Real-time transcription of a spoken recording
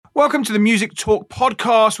Welcome to the Music Talk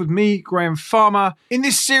podcast with me, Graham Farmer. In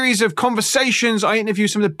this series of conversations, I interview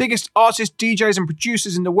some of the biggest artists, DJs and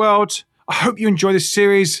producers in the world. I hope you enjoy this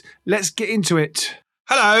series. Let's get into it.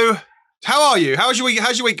 Hello. How are you? How's your week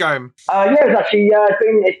going?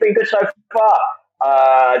 It's been good so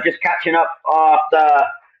far. Just catching up after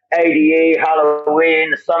ADE,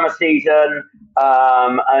 Halloween, the summer season,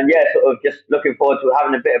 and sort of just looking forward to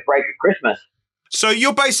having a bit of break at Christmas. So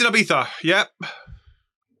you're based in Ibiza, yep?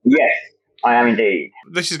 Yes, I am indeed.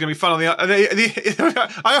 This is going to be fun on the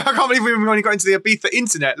I can't believe we've only got into the Ibiza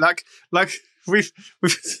internet. Like we've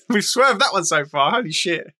swerved that one so far. Holy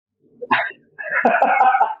shit!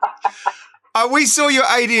 We saw your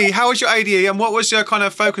ADE. How was your ADE, and what was your kind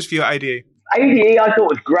of focus for your ADE? ADE I thought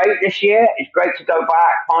was great this year. It's great to go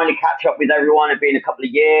back, finally catch up with everyone. It's been a couple of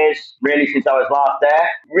years, really, since I was last there.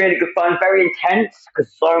 Really good fun, very intense,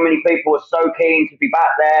 because so many people were so keen to be back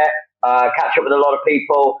there, catch up with a lot of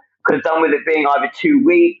people. Could have done with it being either 2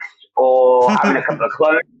 weeks or having a couple of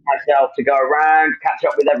clones myself to go around, catch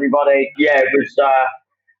up with everybody. Yeah,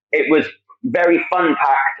 it was very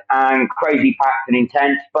fun-packed and crazy-packed and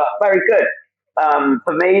intense, but very good.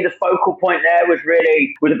 For me, the focal point there was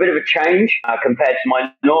a bit of a change compared to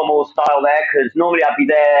my normal style there, because normally I'd be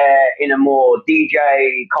there in a more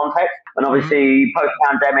DJ context. And obviously,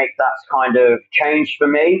 post-pandemic, that's kind of changed for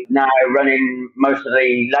me. Now running most of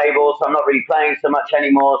the labels, so I'm not really playing so much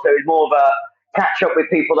anymore. So it's more of a catch up with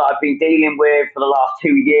people that I've been dealing with for the last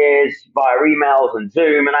 2 years via emails and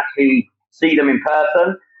Zoom, and actually see them in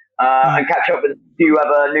person and catch up with a few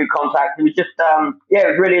other new contacts. It was just, it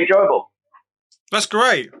was really enjoyable. That's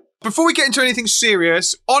great. Before we get into anything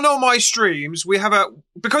serious, on all my streams, we have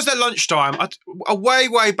because they're lunchtime,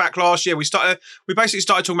 way back last year, we basically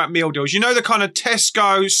started talking about meal deals. You know, the kind of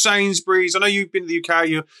Tesco, Sainsbury's, I know you've been to the UK,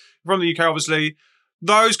 you're from the UK, obviously,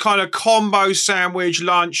 those kind of combo sandwich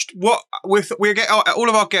lunch, we get all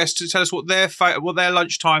of our guests to tell us what their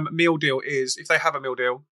lunchtime meal deal is, if they have a meal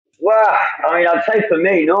deal. Well, I mean, I'd say for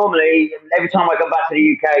me, normally, every time I come back to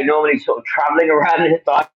the UK, normally sort of travelling around this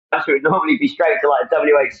time, so it would normally be straight to like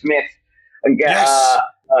WH Smith's and get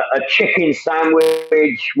a chicken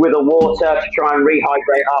sandwich with a water to try and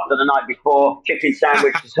rehydrate after the night before. Chicken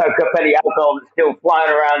sandwich to soak up any alcohol that's still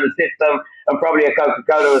flying around the system, and probably a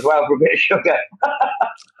Coca-Cola as well for a bit of sugar.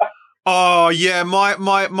 Oh yeah, my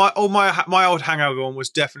old hangover one was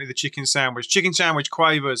definitely the chicken sandwich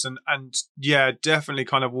quavers, and yeah, definitely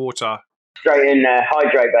kind of water. Straight in there,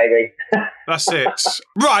 hydrate, baby. That's it.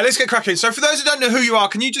 Right, let's get cracking. So for those who don't know who you are,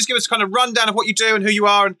 can you just give us a kind of rundown of what you do and who you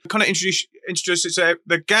are, and kind of introduce it to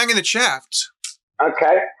the gang in the shaft?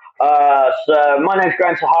 Okay. So my name's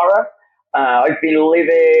Graham Sahara. I've been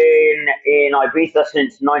living in Ibiza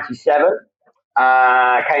since '97.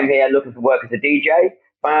 Came here looking for work as a DJ,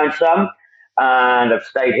 found some, and I've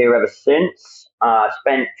stayed here ever since.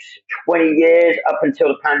 Spent 20 years up until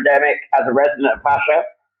the pandemic as a resident of Pasha.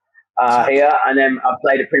 Here, and then I've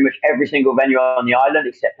played at pretty much every single venue on the island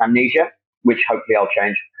except Amnesia, which hopefully I'll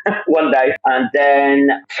change one day. And then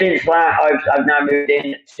since that, I've now moved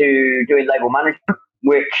into doing label management,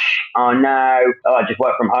 which are now I just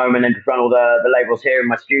work from home and then just run all the labels here in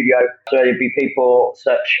my studio. So there'd be people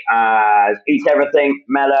such as Eats Everything,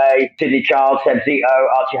 Melee, Sidney Child, Seb Zito,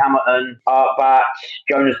 Archie Hamilton, Art Bat,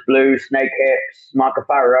 Jonas Blue, Snake Hips, Marco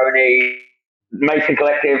Fararoni, Mason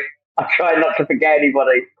Collective. I try not to forget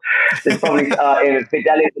anybody. There's probably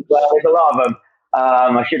Fidelius as well. There's a lot of them.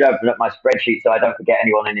 I should open up my spreadsheet so I don't forget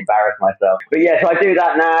anyone and embarrass myself. But yeah, so I do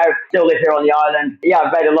that now. Still live here on the island. Yeah,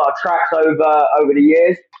 I've made a lot of tracks over the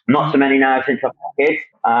years. Not so many now since I've had kids,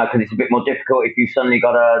 because it's a bit more difficult if you suddenly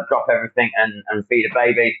got to drop everything and feed a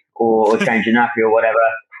baby or change a nappy or whatever.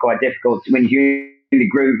 It's quite difficult when you're in the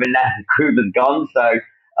groove and now the groove is gone. So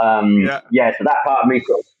so that part of me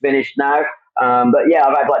sort of finished now. But yeah,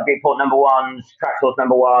 I've had like Beatport number ones, Traxsource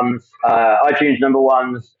number ones, iTunes number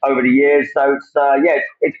ones over the years. So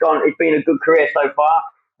it's been a good career so far,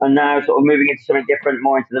 and now sort of moving into something different,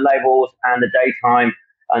 more into the labels and the daytime,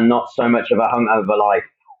 and not so much of a hungover life.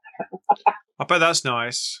 I bet that's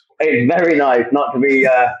nice. It's very nice not to be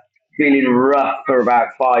feeling rough for about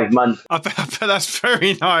 5 months. I bet that's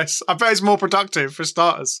very nice. I bet it's more productive for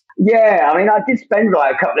starters. Yeah, I mean, I did spend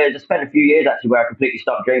I spent a few years actually where I completely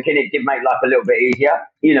stopped drinking. It did make life a little bit easier,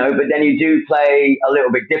 but then you do play a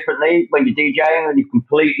little bit differently when you're DJing and you're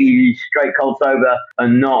completely straight cold sober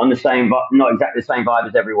and not exactly the same vibe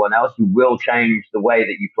as everyone else. You will change the way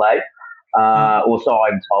that you play. Also,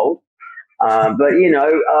 I'm told.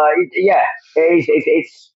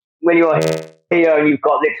 It's when you're here and you've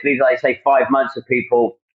got literally, like, say, 5 months of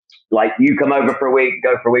people, like, you come over for a week,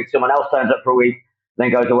 go for a week, someone else turns up for a week,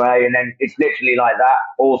 then goes away, and then it's literally like that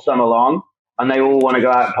all summer long. And they all want to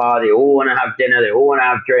go out and party, they all want to have dinner, they all want to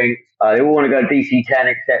have drinks, they all want to go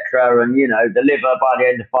DC-10, etc. And the liver by the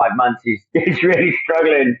end of 5 months is really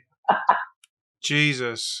struggling.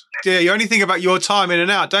 Jesus. Yeah, you only think about your time in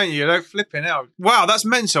and out, don't you? Like flipping out. Wow, that's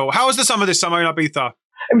mental. How was the summer this summer in Ibiza?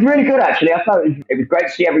 It was really good, actually. I thought it was great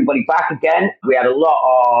to see everybody back again. We had a lot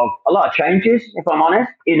of changes, if I'm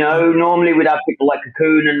honest. Normally we'd have people like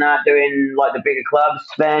Cocoon and that doing like the bigger clubs.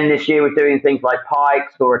 Sven this year was doing things like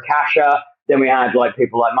Pikes or Akasha. Then we had like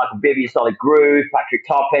people like Michael Bibby, Solid Groove, Patrick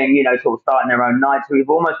Topping, sort of starting their own nights. So we've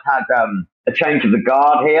almost had a change of the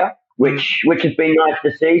guard here, which has been nice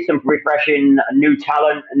to see. Some refreshing new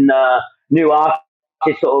talent and new artists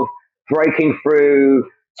sort of breaking through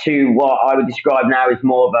to what I would describe now as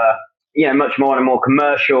more of a, much more in a more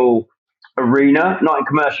commercial arena, not in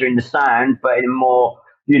commercial in the sound, but in a more,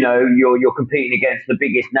 you're competing against the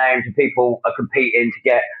biggest names, and people are competing to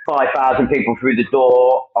get 5,000 people through the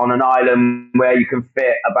door on an island where you can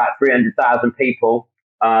fit about 300,000 people.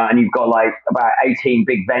 And you've got like about 18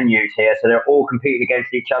 big venues here. So they're all competing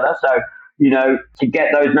against each other. So, to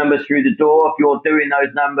get those numbers through the door, if you're doing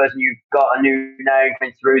those numbers and you've got a new name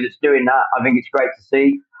coming through that's doing that, I think it's great to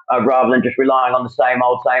see, rather than just relying on the same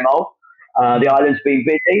old, same old. The island's been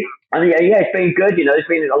busy. And yeah, it's been good. There's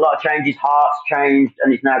been a lot of changes. Hearts changed,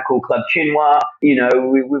 and it's now called Club Chinua.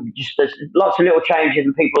 There's lots of little changes,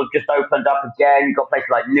 and people have just opened up again. You've got places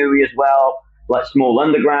like Nui as well, like small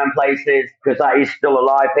underground places, because that is still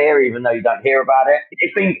alive here, even though you don't hear about it.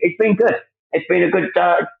 It's been good. It's been a good.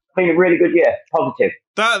 Been a really good year, positive.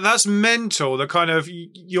 That's mental. The kind of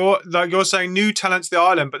you're saying new talent to the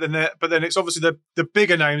island, but then it's obviously the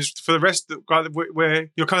bigger names for the rest where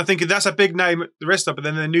you're kind of thinking that's a big name, the rest of it, but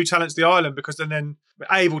then the new talent to the island because then we're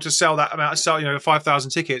able to sell that amount,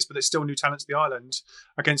 5,000 tickets, but there's still new talent to the island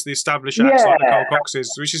against the established acts like the Carl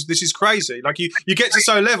Coxes, this is crazy. Like you get to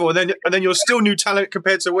so level and then you're still new talent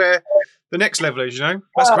compared to where the next level is,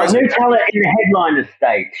 That's crazy. New talent in the headliner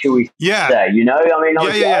state, shall we say? I mean,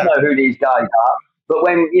 obviously I know who these guys are, but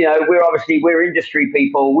when we're industry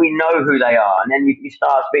people, we know who they are, and then you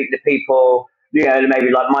start speaking to people, maybe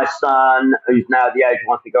like my son who's now at the age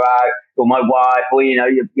wants to go out, or my wife, or your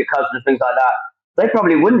cousins, things like that. They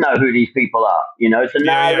probably wouldn't know who these people are, So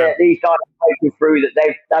now that these guys are breaking through,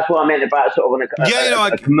 that's what I meant about sort of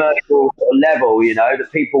a commercial level, that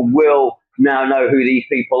people will now know who these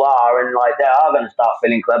people are, and like they are going to start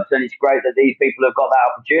filling clubs, and it's great that these people have got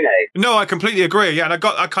that opportunity. No, I completely agree. Yeah, and I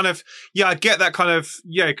get that kind of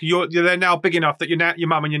they're now big enough that your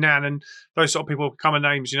mum and your nan and those sort of people become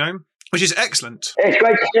names, which is excellent. It's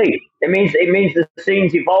great to see. It means the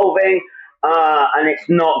scene's evolving. And it's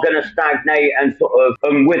not going to stagnate and sort of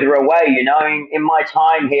wither away, In my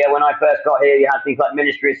time here, when I first got here, you had things like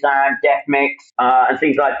Ministry of Sound, Death Mix, and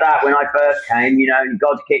things like that when I first came, in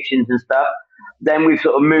God's Kitchens and stuff. Then we've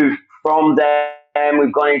sort of moved from there, and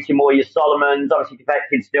we've gone into more your Solomons. Obviously,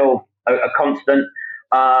 Defected still a constant.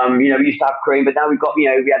 We used to have Cream, but now we've got, we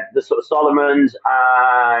had the sort of Solomons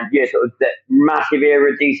and, sort of the massive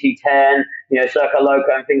era DC-10, Circa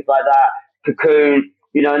Loco and things like that, Cocoon.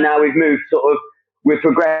 Now we've moved we're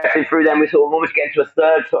progressing through them. We're sort of almost getting to a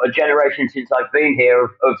third sort of generation since I've been here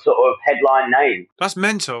of sort of headline names. That's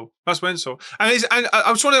mental. And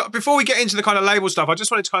I was wondering, before we get into the kind of label stuff, I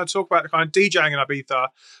just wanted to kind of talk about the kind of DJing in Ibiza.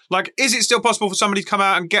 Like, is it still possible for somebody to come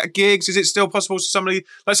out and get gigs? Is it still possible for somebody,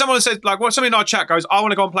 like someone said, like somebody in our chat goes, I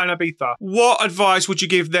want to go and play in Ibiza. What advice would you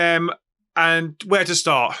give them and where to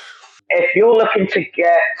start? If you're looking to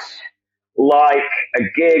get like a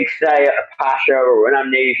gig, say at a Pasha or an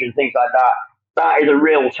Amnesia and things like that, that is a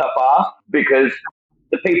real tough ask, because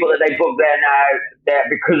the people that they book there now,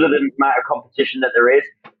 because of the amount of competition that there is,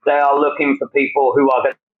 they are looking for people who are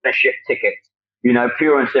going to ship tickets,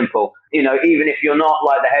 pure and simple. Even if you're not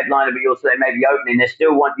like the headliner, but you're say maybe opening, they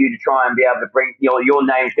still want you to try and be able to bring your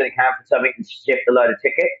name's going to count for something and ship a load of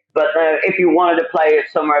tickets. But if you wanted to play it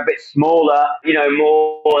somewhere a bit smaller,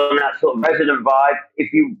 more on that sort of resident vibe,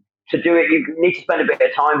 to do it, you need to spend a bit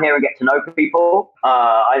of time here and get to know people.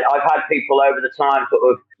 I've had people over the time sort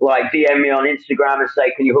of like DM me on Instagram and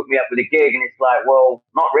say, can you hook me up with a gig? And it's like, well,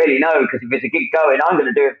 not really, no, because if there's a gig going, I'm going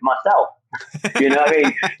to do it for myself. You know what I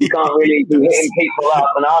mean? You can't really be hitting people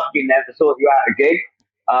up and asking them to sort you out a gig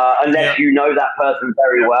unless you know that person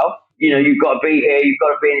very well. You've got to be here, you've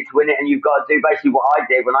got to be in it to win it, and you've got to do basically what I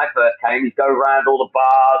did when I first came, is go around all the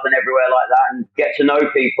bars and everywhere like that and get to know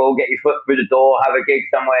people, get your foot through the door, have a gig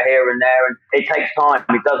somewhere here and there, and it takes time.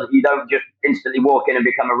 You don't just instantly walk in and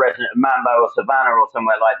become a resident of Mambo or Savannah or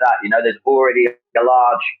somewhere like that. There's already a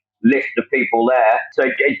large list of people there. So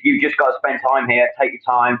you just got to spend time here, take your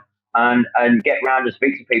time, and get round and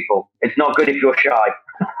speak to people. It's not good if you're shy.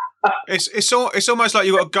 It's almost like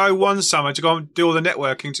you've got to go one summer to go and do all the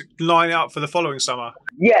networking to line up for the following summer.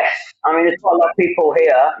 Yes, I mean, there's quite a lot of people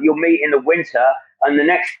here you'll meet in the winter, and the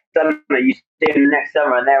next summer you see them the next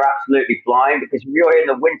summer, and they're absolutely flying, because if you're here in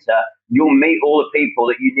the winter, you'll meet all the people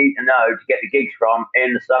that you need to know to get the gigs from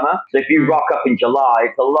in the summer. So if you rock up in July,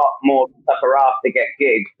 it's a lot more tougher ask to get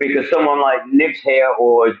gigs, because someone like lives here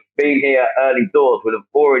or has been here early doors would have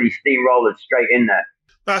already steamrolled straight in there.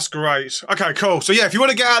 That's great. Okay, cool. So yeah, if you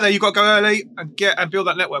want to get out there, you've got to go early and build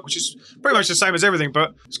that network, which is pretty much the same as everything.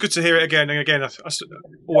 But it's good to hear it again and again.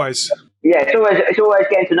 Always. Yeah, it's always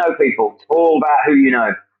getting to know people. It's all about who you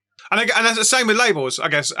know. And that's the same with labels, I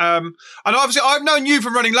guess. And obviously, I've known you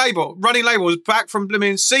from running labels back from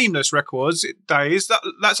blooming Seamless Records days.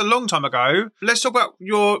 That's a long time ago. Let's talk about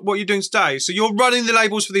what you're doing today. So you're running the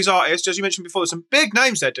labels for these artists, as you mentioned before. There's some big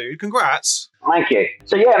names there, dude. Congrats. Thank you.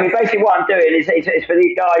 So yeah, I mean, basically what I'm doing is for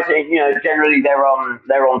these guys. You know, generally they're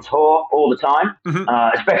on tour all the time. Mm-hmm.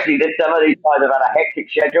 Especially this summer, these guys have had a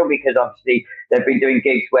hectic schedule, because obviously they've been doing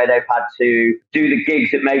gigs where they've had to do the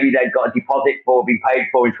gigs that maybe they've got a deposit for, been paid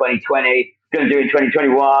for in 2020, going to do in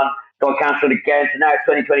 2021, got cancelled again. So now it's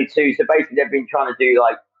 2022. So basically they've been trying to do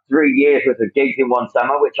like 3 years worth of gigs in one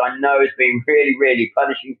summer, which I know has been really, really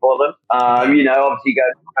punishing for them. You know, obviously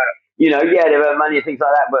yeah, they've earned money and things like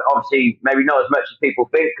that, but obviously maybe not as much as people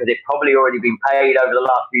think, because it's probably already been paid over the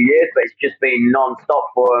last few years, but it's just been non-stop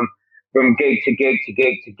for them, from gig to gig to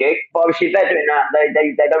gig to gig. But obviously, if they're doing that,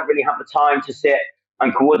 they don't really have the time to sit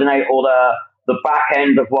and coordinate all the back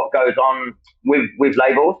end of what goes on with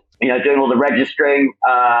labels. You know, doing all the registering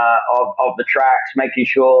of the tracks, making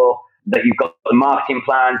sure that you've got the marketing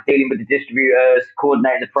plans, dealing with the distributors,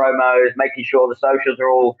 coordinating the promos, making sure the socials are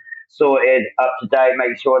all sorted, up to date,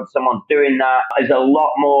 making sure that someone's doing that. There's a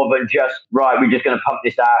lot more than just, right, we're just going to pump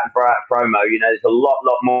this out and throw out promo. You know, there's a lot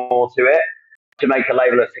more to it to make a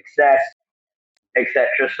label a success, etc.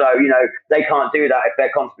 So, you know, they can't do that if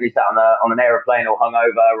they're constantly sat on an aeroplane or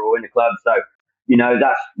hungover or in the club. So, you know,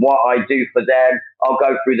 that's what I do for them. I'll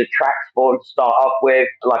go through the tracks for them to start off with,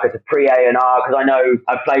 like as a pre-A&R, because I know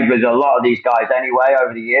I've played with a lot of these guys anyway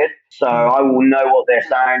over the years. So I will know what their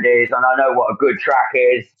sound is, and I know what a good track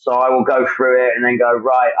is. So I will go through it and then go,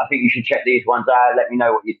 right, I think you should check these ones out. Let me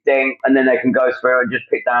know what you think. And then they can go through and just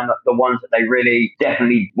pick down the ones that they really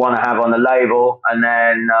definitely want to have on the label. And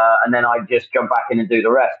then I just jump back in and do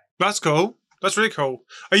the rest. That's cool. That's really cool.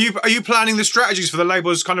 Are you planning the strategies for the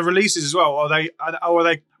labels' kind of releases as well? Are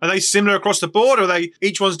they similar across the board, or are they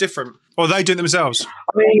each one's different, or are they do it themselves?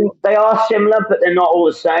 I mean, they are similar, but they're not all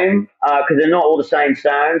the same, because they're not all the same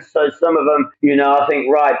sounds. So some of them, you know, I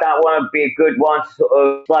think, right, that one would be a good one, sort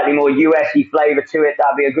of slightly more US-y flavour to it.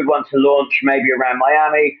 That'd be a good one to launch maybe around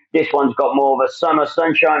Miami. This one's got more of a summer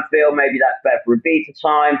sunshine feel. Maybe that's better for Ibiza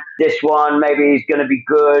time. This one maybe is going to be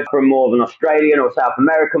good for more of an Australian or South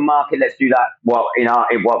American market. Let's do that. Well, in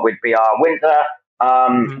what would be our winter.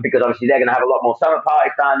 Because obviously they're going to have a lot more summer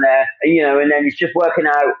parties down there, you know, and then it's just working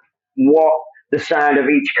out what the sound of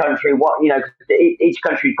each country, what, you know, each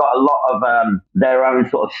country's got a lot of their own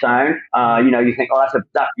sort of sound. You know, you think, oh, that's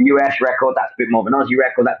a US record, that's a bit more of an Aussie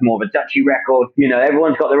record, that's more of a Dutchy record. You know,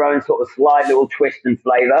 everyone's got their own sort of slight little twist and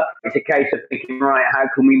flavour. It's a case of thinking, right, how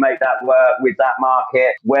can we make that work with that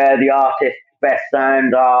market, where the artist best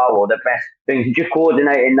sound are, or the best things, and just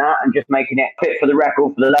coordinating that and just making it fit for the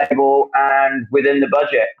record, for the label, and within the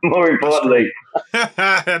budget, more importantly.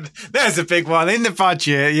 There's a big one, in the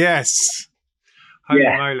budget, yes. Holy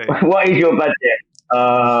moly. What is your budget?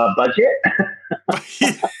 Budget?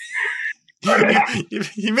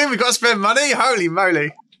 you mean we've got to spend money? Holy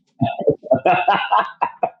moly.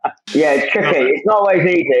 Yeah, it's tricky. It's not always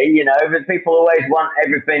easy, you know, but people always want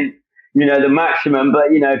everything, you know, the maximum.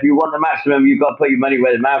 But, you know, if you want the maximum, you've got to put your money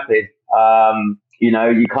where the mouth is. You know,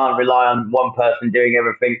 you can't rely on one person doing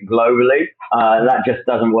everything globally. That just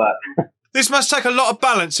doesn't work. This must take a lot of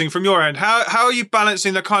balancing from your end. How are you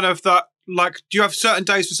balancing the kind of that? Like, do you have certain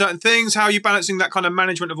days for certain things? How are you balancing that kind of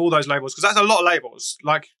management of all those labels? Because that's a lot of labels.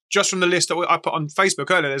 Like, just from the list that I put on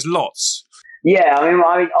Facebook earlier, there's lots. Yeah, I mean,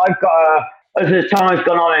 I've got as the time's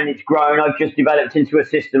gone on and it's grown, I've just developed into a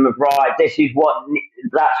system of, right, that's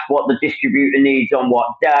what the distributor needs on what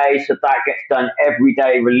day. So that gets done every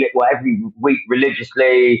day, every week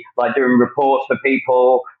religiously, like doing reports for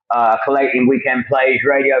people. collating weekend plays,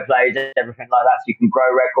 radio plays, everything like that. So you can grow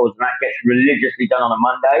records, and that gets religiously done on a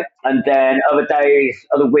Monday. And then other days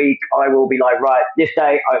of the week, I will be like, right, this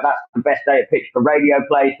day, that's the best day to pitch for radio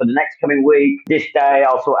plays for the next coming week. This day,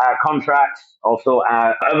 I'll sort out contracts. I'll sort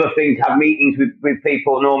out other things, have meetings with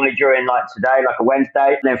people normally during like today, like a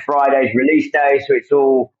Wednesday. And then Friday's release day. So it's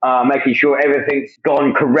all making sure everything's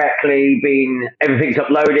gone correctly, everything's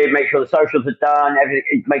uploaded, make sure the socials are done,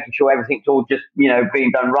 making sure everything's all just,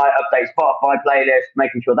 being done right, update Spotify playlist,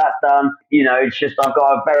 making sure that's done. It's just, I've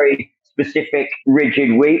got a very specific,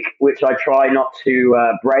 rigid week, which I try not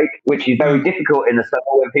to break, which is very difficult in the summer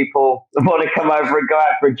when people want to come over and go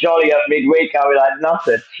out for a jolly up midweek. I'll be like, not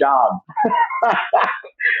a chance.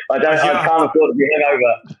 I can't afford to be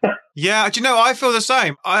hungover. Yeah, do you know, I feel the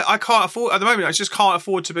same. I can't afford, at the moment, I just can't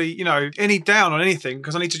afford to be, any down on anything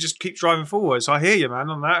because I need to just keep driving forward. So I hear you, man,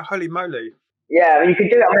 on that. Holy moly. Yeah, I mean, you can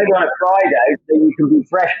do it maybe on a Friday so you can be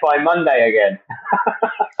fresh by Monday again.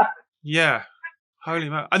 Yeah. Holy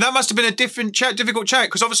moly. And that must have been a difficult chat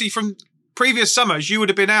because obviously from previous summers you would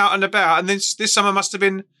have been out and about, and this summer must have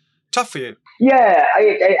been tough for you. Yeah,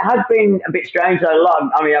 it has been a bit strange.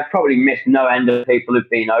 I've probably missed no end of people who've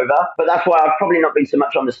been over, but that's why I've probably not been so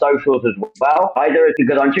much on the socials as well. Either it's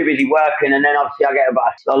because I'm too busy working, and then obviously I get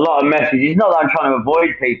a lot of messages. Not that I'm trying to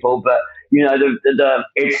avoid people, but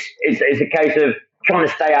it's a case of trying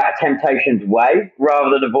to stay out of temptation's way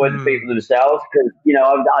rather than avoid the people themselves. Because,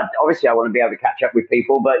 obviously I want to be able to catch up with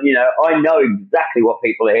people, but, I know exactly what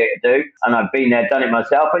people are here to do. And I've been there, done it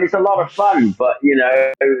myself. And it's a lot of fun. But,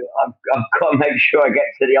 I've got to make sure I get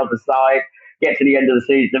to the other side, get to the end of the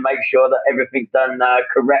season and make sure that everything's done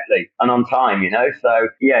correctly and on time, So,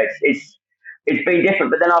 yeah, it's been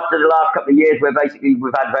different. But then after the last couple of years where basically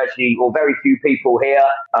we've had virtually or very few people here,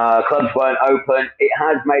 clubs weren't open, it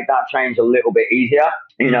has made that change a little bit easier.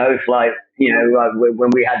 It's like,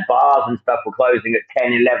 when we had bars and stuff were closing at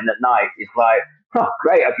 10, 11 at night, it's like, oh,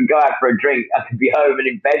 great, I can go out for a drink. I can be home and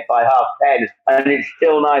in bed by 10:30 and it's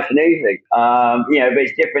still nice and easy. But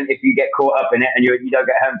it's different if you get caught up in it and you don't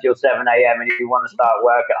get home till 7 a.m. and you want to start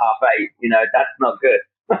work at 8:30. That's not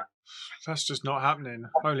good. That's just not happening.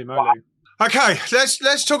 Holy moly. Okay,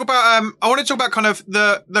 let's talk about. I want to talk about kind of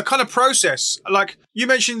the kind of process. Like you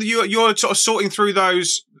mentioned, you're sort of sorting through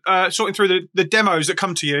the demos that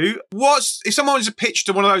come to you. If someone wants to pitch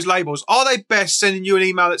to one of those labels, are they best sending you an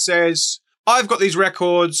email that says, I've got these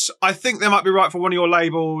records, I think they might be right for one of your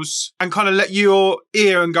labels, and kind of let your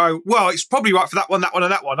ear and go, well, it's probably right for that one,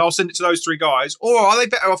 and that one. I'll send it to those three guys. Or are they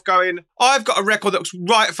better off going, I've got a record that's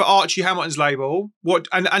right for Archie Hamilton's label,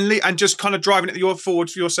 and just kind of driving it forward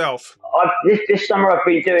for yourself? This summer I've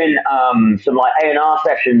been doing some like A&R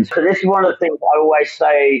sessions. So this is one of the things I always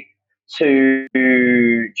say to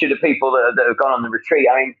the people that have gone on the retreat.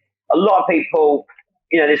 I mean, a lot of people,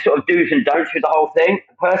 there's sort of do's and don'ts with the whole thing.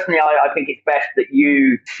 Personally, I think it's best that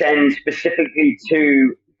you send specifically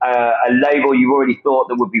to a label you already thought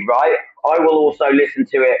that would be right. I will also listen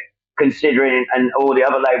to it considering and all the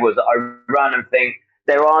other labels that I run and think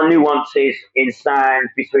there are nuances in sound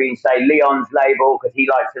between, say, Leon's label, because he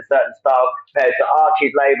likes a certain style, compared to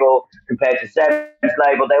Archie's label, compared to Seb's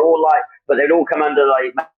label. They'd all come under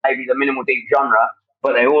like maybe the minimal deep genre,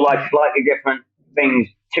 but they all like slightly different things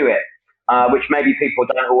to it. Which maybe people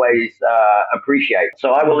don't always appreciate.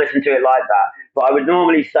 So I will listen to it like that. But I would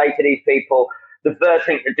normally say to these people, the first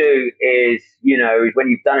thing to do is, when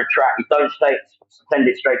you've done a track, you don't send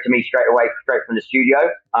it straight to me straight away, straight from the studio.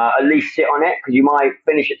 At least sit on it, because you might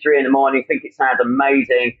finish at 3 a.m, think it sounds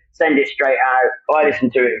amazing, send it straight out. I listen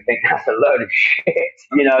to it and think, that's a load of shit,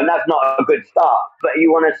 and that's not a good start. But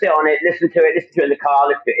you want to sit on it, listen to it in the car,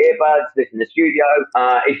 listen to earbuds, listen to the studio.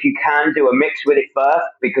 If you can, do a mix with it first,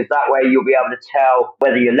 because that way you'll be able to tell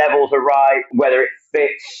whether your levels are right, whether it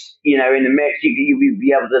fits, in the mix. You'll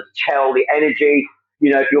be able to tell the energy.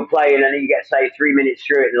 If you're playing and then you get, say, 3 minutes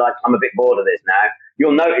through it, and you're like, I'm a bit bored of this now.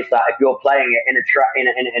 You'll notice that if you're playing it in a track, in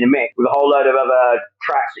a mix with a whole load of other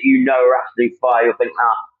tracks that are absolute fire, you'll think,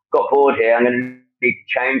 got bored here, I'm going to need to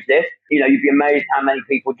change this. You'd be amazed how many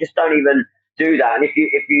people just don't even do that. And if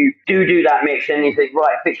you do that mix and you think,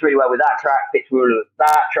 right, it fits really well with that track, fits really well with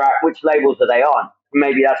that track, which labels are they on?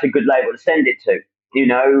 Maybe that's a good label to send it to.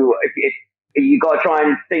 If you got to try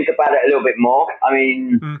and think about it a little bit more. I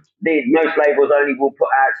mean, most labels only will put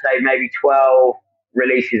out, say, maybe 12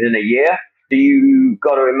 releases in a year. So you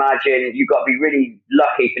got to imagine, you've got to be really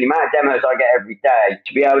lucky for the amount of demos I get every day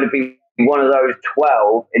to be able to be one of those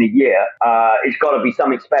 12 in a year, it's got to be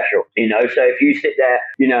something special, So if you sit there,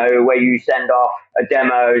 where you send off a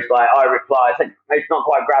demo, it's like I reply, I think it's not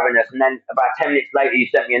quite grabbing us, and then about 10 minutes later, you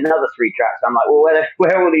sent me another 3 tracks. I'm like, well,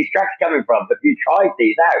 where are all these tracks coming from? Have you tried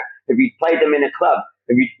these out? Have you played them in a club?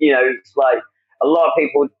 Have you, it's like a lot of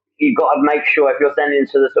people. You've got to make sure if you're sending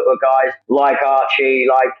to the sort of guys like Archie,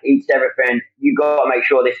 like Eats Everything, you've got to make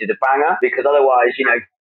sure this is a banger, because otherwise, if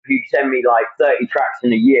you send me like 30 tracks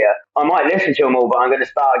in a year, I might listen to them all, but I'm going to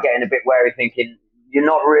start getting a bit wary, thinking you're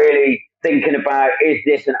not really thinking about, is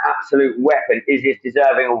this an absolute weapon? Is this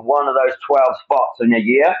deserving of one of those 12 spots in a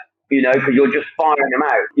year? Because you're just firing them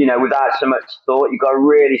out, without so much thought. You've got to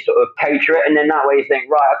really sort of cater it. And then that way you think,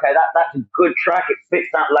 right, okay, that's a good track. It fits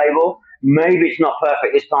that label. Maybe it's not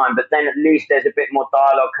perfect this time, but then at least there's a bit more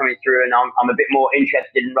dialogue coming through, and I'm a bit more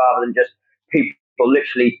interested in, rather than just people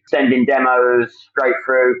literally sending demos straight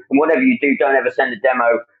through. And whatever you do, don't ever send a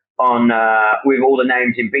demo on with all the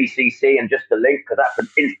names in BCC and just the link, because that's an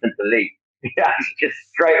instant delete. That's just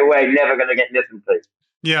straight away never going to get listened to.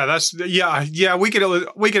 Yeah, we get it all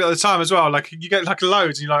the time as well. Like you get like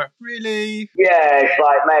loads, and you're like, really? Yeah, it's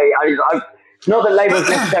like, mate, I not that labels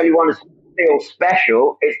necessarily want to feel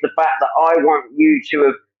special. It's the fact that I want you to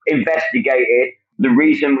have investigated the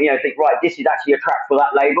reason, think, right, this is actually a track for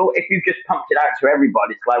that label. If you've just pumped it out to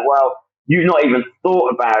everybody, it's like, well, you've not even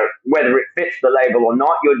thought about whether it fits the label or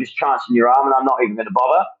not. You're just chancing your arm, and I'm not even going to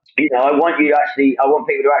bother. I want people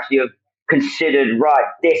to actually have considered, right,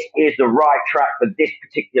 this is the right track for this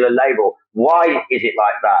particular label. Why is it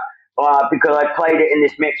like that? Because I played it in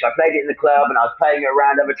this mix, I played it in the club, and I was playing it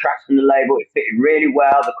around other tracks from the label. It fitted really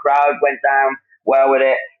well. The crowd went down well with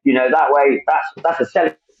it. That way, that's a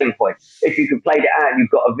selling point. If you can play it out and you've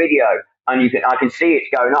got a video, and I can see it's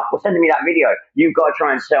going up, well, send me that video. You've got to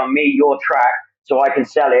try and sell me your track so I can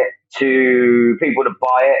sell it to people to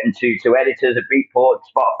buy it, and to editors at Beatport,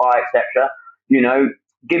 Spotify, etc.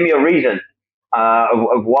 Give me a reason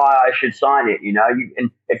of why I should sign it.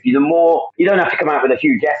 And if you don't have to come out with a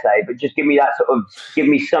huge essay, but just give me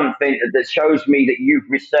something that shows me that you've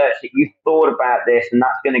researched it, you've thought about this, and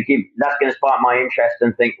that's going to spark my interest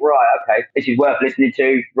and think, right, okay, this is worth listening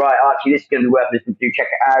to. Right, Archie, this is going to be worth listening to. Check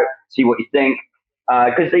it out, see what you think,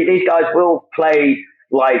 because these guys will play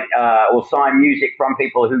or sign music from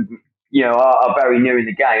people who are very new in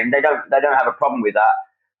the game. They don't have a problem with that.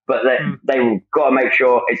 But they've got to make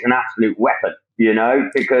sure it's an absolute weapon,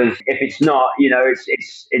 because if it's not,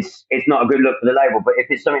 it's not a good look for the label. But if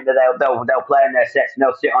it's something that they'll play in their sets, and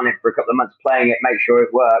they'll sit on it for a couple of months playing it, make sure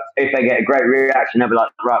it works. If they get a great reaction, they'll be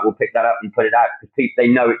like, right, we'll pick that up and put it out, because they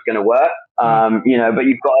know it's going to work. But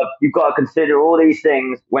you've got to consider all these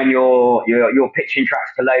things when you're pitching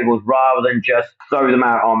tracks to labels, rather than just throw them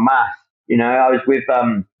out en masse. I was with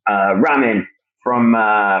Ramin from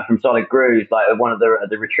Solid Grooves, like one of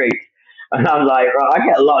the retreats, and I'm like, right, I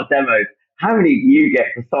get a lot of demos. How many do you get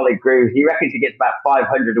for Solid Grooves? He reckons he gets about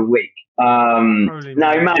 500 a week.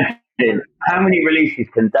 Now imagine how many releases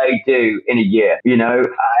can they do in a year,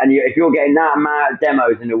 and if you're getting that amount of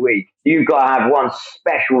demos in a week, you've got to have one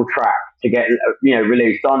special track to get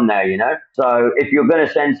released on there, So if you're going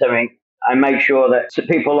to send something, and make sure that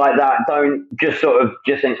people like that don't just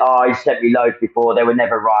think, oh, he sent me loads before, they were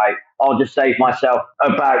never right. I'll just save myself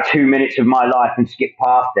about 2 minutes of my life and skip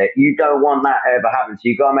past it. You don't want that to ever happen. So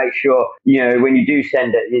you've got to make sure, when you do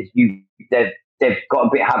send it, they've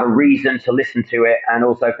got to have a reason to listen to it, and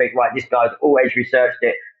also think, right, this guy's always researched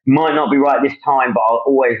it. Might not be right this time, but I'll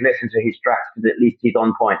always listen to his tracks, because at least he's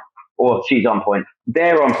on point, or she's on point.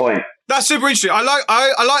 They're on point. That's super interesting. I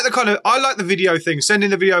like the video thing, sending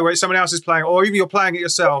the video where someone else is playing, or even you're playing it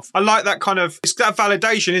yourself. I like that it's that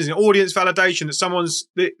validation, isn't it? Audience validation, that someone's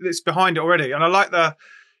that's behind it already. And I like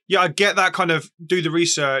I get that kind of do the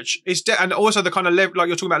research. And also the kind of like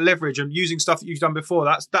you're talking about leverage and using stuff that you've done before.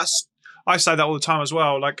 That's I say that all the time as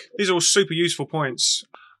well. Like, these are all super useful points.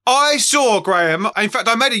 I saw, Graham, in fact,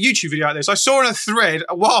 I made a YouTube video out of this. I saw in a thread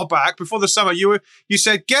a while back before the summer, you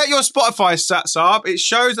said, get your Spotify stats up. It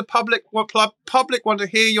shows the public want to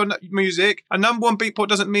hear your music. A number one Beatport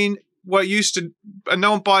doesn't mean what it used to, and no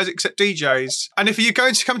one buys it except DJs. And if you're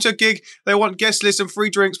going to come to a gig, they want guest lists and free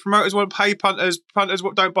drinks. Promoters want to pay punters. Punters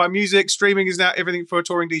don't buy music. Streaming is now everything for a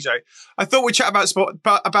touring DJ. I thought we'd chat about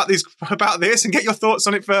this and get your thoughts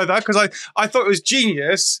on it further, because I thought it was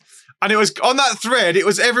genius. And it was on that thread,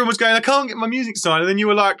 everyone was going, I can't get my music signed. And then you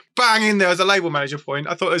were like, bang in there as a label manager point.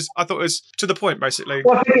 I thought it was to the point, basically.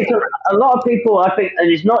 Well, I think it's a lot of people, and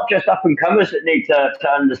it's not just up and comers that need to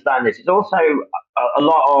understand this. It's also a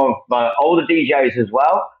lot of older DJs as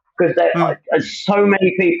well. because there's so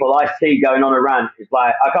many people I see going on a rant. It's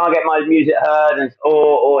like, I can't get my music heard,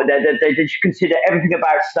 or they just consider everything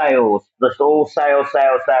about sales. That's all sales,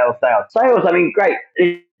 sales, sales, sales. Sales, I mean, great.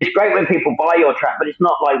 It's great when people buy your track, but it's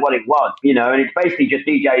not like what it was, and it's basically just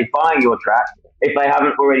DJs buying your track. If they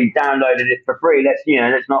haven't already downloaded it for free,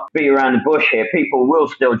 let's not beat around the bush here. People will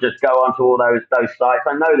still just go onto all those sites.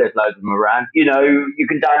 I know there's loads of them around. You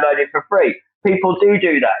can download it for free. People do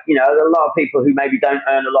that. There are a lot of people who maybe don't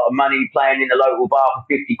earn a lot of money playing in the local bar for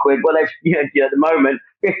 50 quid. Well, at the moment,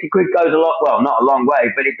 50 quid goes a lot, well, not a long way,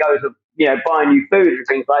 but it goes, buying you food and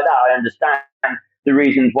things like that. I understand the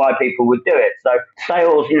reasons why people would do it. So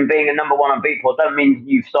sales, being a number one on Beatport doesn't mean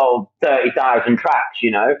you've sold 30,000 tracks,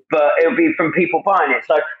 but it'll be from people buying it.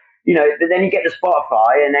 So, but then you get to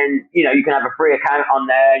Spotify, and then, you can have a free account on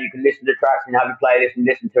there, and you can listen to tracks and have a playlist and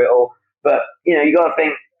listen to it all. But, you got to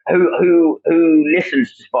think, who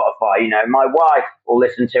listens to Spotify? My wife will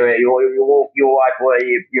listen to it. Your wife, or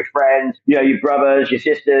your friends, your brothers, your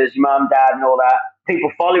sisters, your mum, dad, and all that.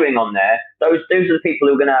 People following on there. Those are the people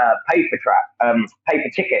who are going to pay for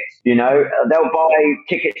tickets. They'll buy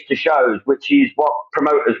tickets to shows, which is what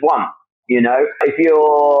promoters want. If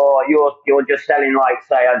you're just selling, like,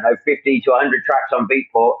 say, I don't know, 50 to 100 tracks on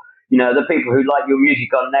Beatport. The people who like your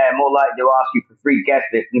music on there are more likely to ask you for free guest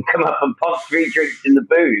lists and come up and pop 3 drinks in the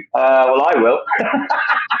booth. Well, I will. But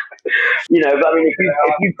I mean,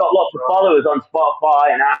 if you've got lots of followers on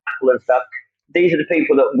Spotify and Apple and stuff, these are the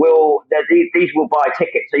people these will buy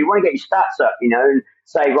tickets. So you want to get your stats up, and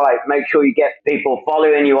say, right, make sure you get people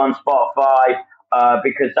following you on Spotify,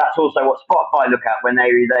 because that's also what Spotify look at when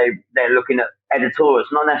they're looking at editorials,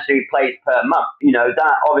 not necessarily plays per month.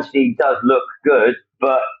 That obviously does look good,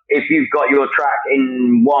 but if you've got your track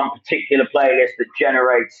in one particular playlist that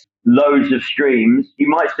generates loads of streams, you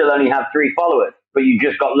might still only have 3 followers, but you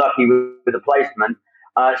just got lucky with the placement.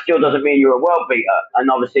 It still doesn't mean you're a world beater. And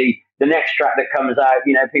obviously, the next track that comes out,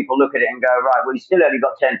 people look at it and go, right, well, he's still only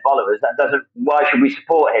got 10 followers. Why should we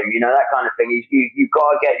support him? That kind of thing. You've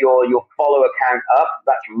got to get your follower count up.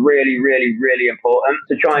 That's really, really, really important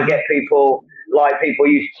to try and get people, like people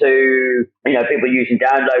used to, people using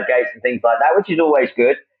download gates and things like that, which is always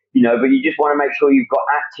good, but you just want to make sure you've got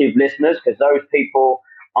active listeners, because those people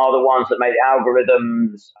are the ones that make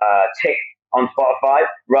algorithms tick on Spotify,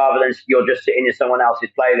 rather than you're just sitting in someone else's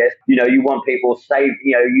playlist. You want people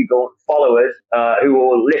you got followers who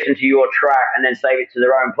will listen to your track and then save it to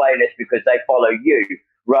their own playlist because they follow you,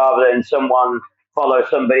 rather than someone follow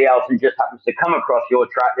somebody else and just happens to come across your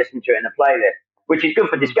track, listen to it in a playlist, which is good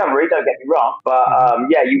for discovery, don't get me wrong. But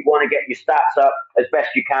you want to get your stats up as best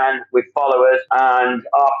you can with followers. And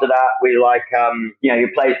after that, we like,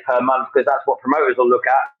 your plays per month, because that's what promoters will look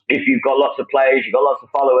at. If you've got lots of plays, you've got lots of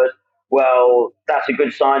followers, well, that's a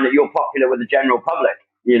good sign that you're popular with the general public,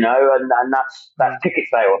 and that's ticket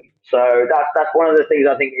sales. So that's one of the things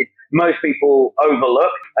I think most people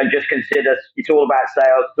overlook and just consider it's all about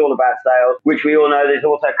sales, which we all know there's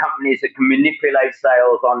also companies that can manipulate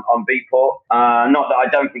sales on Beatport. Not that I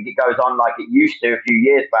don't think it goes on like it used to a few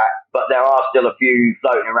years back, but there are still a few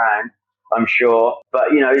floating around, I'm sure.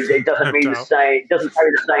 But, it doesn't mean it doesn't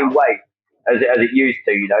carry the same weight as it used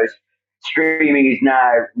to, Streaming is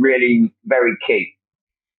now really very key.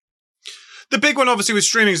 The big one, obviously, with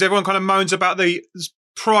streaming is everyone kind of moans about the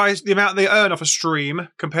price, the amount they earn off a stream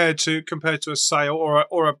compared to a sale or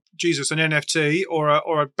an NFT or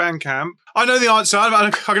a Bandcamp. I know the answer.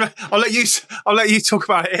 I'll let you talk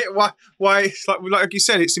about it. Why? It's like you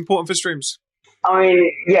said, it's important for streams. I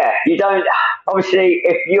mean, yeah, you don't. Obviously,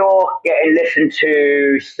 if you're getting listened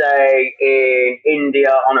to, say, in India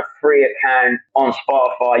on a free account on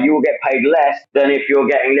Spotify, you will get paid less than if you're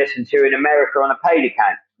getting listened to in America on a paid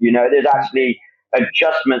account. There's actually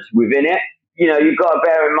adjustments within it. You've got to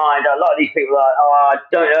bear in mind, a lot of these people are like, I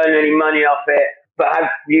don't earn any money off it. But have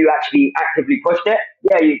you actually actively pushed it?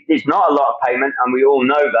 Yeah, it's not a lot of payment, and we all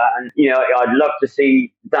know that. And, I'd love to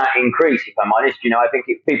see that increase, if I'm honest. I think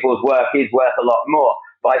people's work is worth a lot more.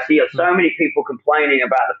 But I see so many people complaining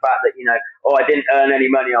about the fact that, I didn't earn any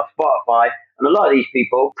money off Spotify. And a lot of these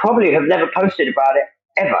people probably have never posted about it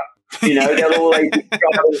ever. They'll always be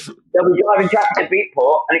driving traffic to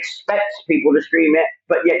Beatport and expect people to stream it,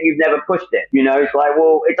 but yet you've never pushed it. It's like,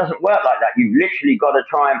 well, it doesn't work like that. You've literally got to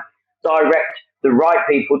try and direct the right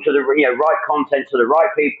people to the right content to the right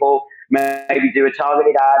people. Maybe do a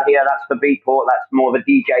targeted ad here. That's for Beatport. That's more of a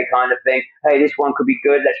DJ kind of thing. Hey, this one could be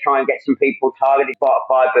good. Let's try and get some people targeted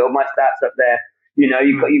Spotify. Build my stats up there.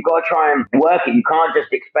 You've got to try and work it. You can't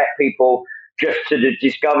just expect people just to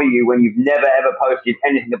discover you when you've never ever posted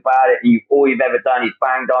anything about it, and all you've ever done is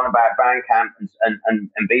banged on about Bandcamp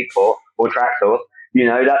and Beatport or Traxsource. You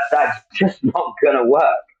know, that's just not going to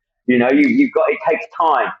work. You know, you've got, it takes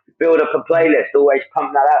time. Build up a playlist, always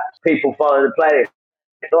pump that out. People follow the playlist.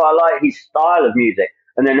 So I like his style of music.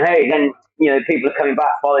 And then, hey, then, you know, people are coming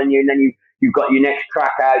back following you, and then you've got your next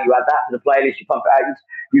track out, you add that to the playlist, you pump it out.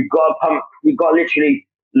 You've got to literally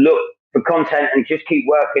look for content and just keep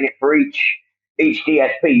working it for each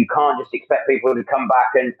DSP. You can't just expect people to come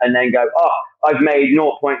back and then go, oh, I've made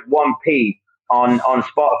 0.1p on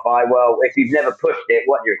Spotify. Well, if you've never pushed it,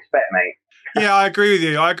 what do you expect, mate? Yeah, I agree with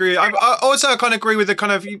you. I agree. I also kind of agree with the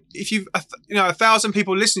kind of, if you've 1,000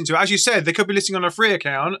 people listening to it, as you said, they could be listening on a free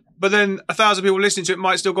account, but then 1,000 people listening to it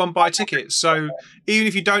might still go and buy tickets. So even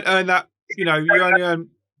if you don't earn that, you only earn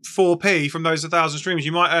 4p from those 1,000 streams,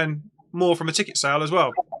 you might earn more from a ticket sale as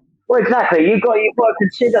well. Well, exactly. You've got to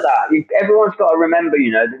consider that. Everyone's got to remember,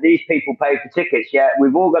 that these people pay for tickets. Yeah,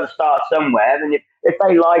 we've all got to start somewhere. And if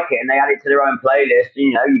they like it and they add it to their own playlist,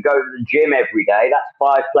 you go to the gym every day. That's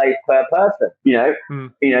 5 plays per person.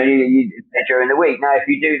 During the week. Now, if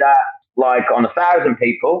you do that like on 1,000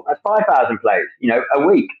 people, that's 5,000 plays. A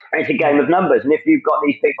week. It's a game of numbers. And if you've got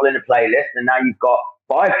these people in a playlist, and now you've got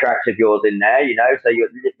 5 tracks of yours in there, so you're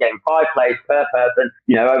getting 5 plays per person,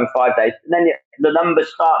 over 5 days. And then the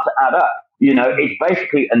numbers start to add up. It's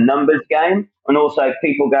basically a numbers game. And also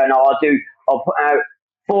people going, I'll put out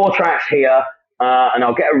 4 tracks here and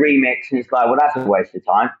I'll get a remix. And it's like, well, that's a waste of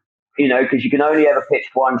time, because you can only ever pitch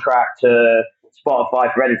 1 track to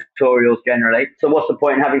Spotify for editorials generally. So what's the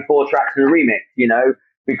point in having 4 tracks and a remix,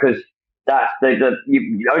 because that's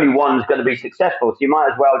only one's going to be successful. So you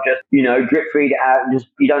might as well just, drip feed it out, and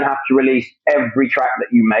you don't have to release every track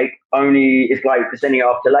that you make. Only, it's like sending it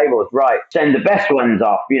off to labels, right? Send the best ones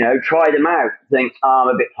off, try them out. Think, I'm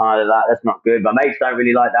a bit tired of that. That's not good. My mates don't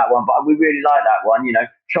really like that one, but we really like that one.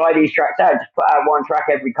 Try these tracks out. Just put out 1 track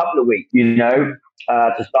every couple of weeks, to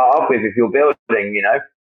start off with if you're building,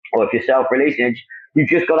 or if you're self-releasing. You've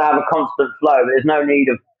just got to have a constant flow. There's no need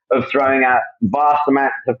of throwing out vast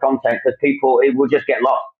amounts of content, because it will just get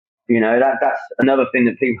lost. That's another thing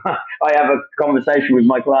that people, I have a conversation with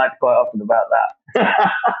my clients quite often about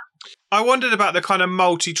that. I wondered about the kind of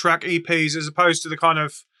multi-track EPs as opposed to the kind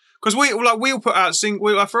of, because we'll put out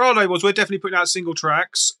for our labels, we're definitely putting out single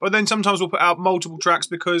tracks, but then sometimes we'll put out multiple tracks,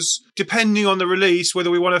 because depending on the release,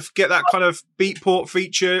 whether we want to get that kind of beatport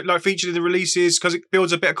feature, like featured in the releases, because it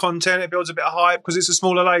builds a bit of content, it builds a bit of hype, because it's a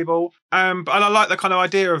smaller label. And I like the kind of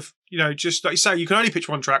idea of, just like you say, you can only pitch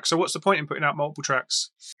 1 track. So what's the point in putting out multiple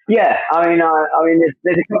tracks? Yeah, I mean,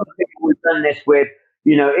 there's a couple of people we've done this with.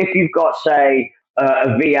 If you've got, say,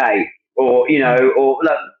 a VA, or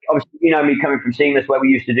look, obviously, me coming from Seamless, where we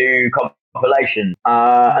used to do compilations,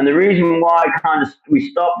 and the reason why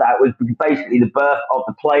we stopped that was basically the birth of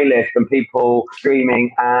the playlist and people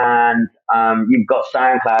streaming, and you've got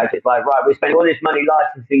SoundCloud. It's like, right, we spend all this money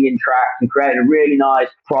licensing in tracks and creating a really nice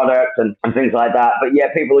product and things like that, but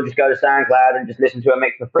yeah, people will just go to SoundCloud and just listen to a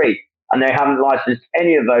mix for free, and they haven't licensed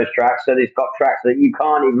any of those tracks, so they've got tracks that you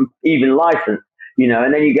can't even license,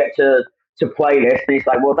 and then you get to playlist, and it's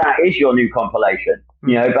like, well, that is your new compilation.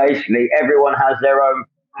 Basically everyone has their own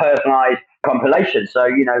personalized compilation, so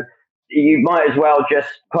you might as well just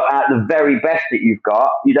put out the very best that you've got.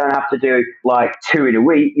 You don't have to do like 2 in a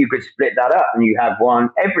week. You could split that up and you have 1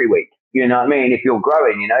 every week. You know what I mean? If you're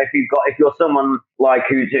growing, if you're someone like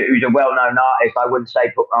who's a well-known artist, I wouldn't say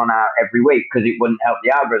put one out every week, because it wouldn't help the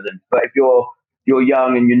algorithm. But if you're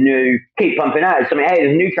young and you're new, keep pumping out something. Hey,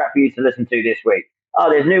 there's a new track for you to listen to this week. Oh,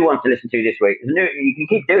 there's new ones to listen to this week. You can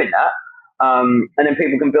keep doing that. And then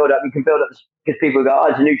people can build up. You can build up, because people go, oh,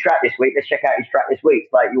 there's a new track this week. Let's check out his track this week.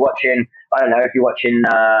 It's like you're watching, I don't know, if you're watching,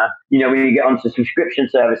 when you get onto subscription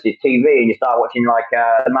services, TV, and you start watching like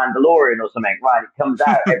The Mandalorian or something, right? It comes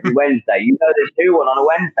out every Wednesday. There's a new one on a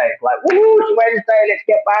Wednesday. It's like, woo, it's Wednesday. Let's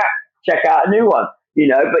get back. Check out a new one,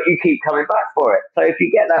 but you keep coming back for it. So if you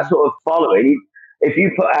get that sort of following, if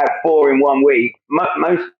you put out 4 in 1 week,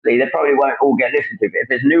 mostly they probably won't all get listened to. But if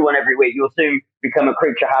there's a new one every week, you'll soon become a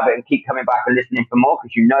creature habit and keep coming back and listening for more,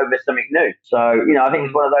 because there's something new. So, I think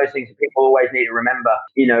it's one of those things that people always need to remember,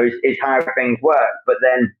 is how things work. But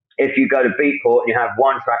then if you go to Beatport and you have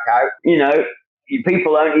 1 track out, it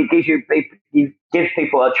gives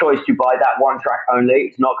people a choice to buy that 1 track only.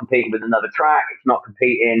 It's not competing with another track. It's not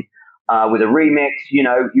competing with a remix. You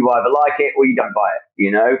either like it or you don't buy it,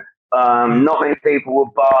 Not many people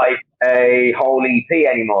will buy a whole EP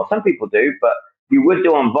anymore. Some people do, but you would do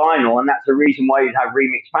on vinyl, and that's the reason why you'd have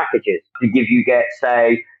remix packages to give you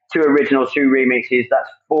say 2 originals, 2 remixes. That's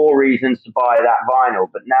 4 reasons to buy that vinyl.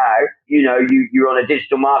 But now, you're on a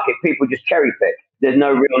digital market. People just cherry pick. There's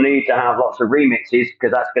no real need to have lots of remixes,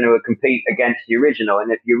 because that's going to compete against the original.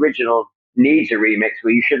 And if the original needs a remix,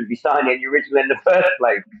 well, you shouldn't be signing the original in the first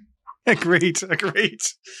place. Agreed.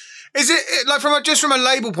 Is it like from a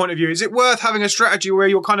label point of view? Is it worth having a strategy where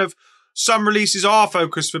you're kind of some releases are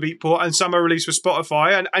focused for Beatport and some are released for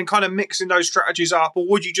Spotify, and kind of mixing those strategies up, or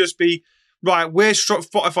would you just be right? We're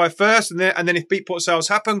Spotify first, and then if Beatport sales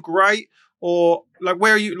happen, great. Or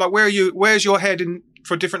where's your head in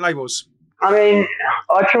for different labels? I mean,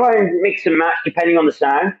 I try and mix and match depending on the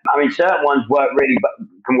sound. I mean, certain ones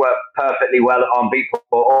can work perfectly well on Beatport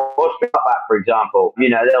or Slapback, for example. You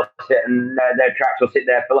know, they'll sit and their tracks will sit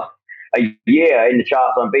there for like a year in the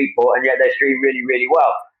charts on Beatport, and yet they stream really, really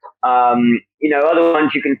well. You know, other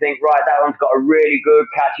ones you can think, right, that one's got a really good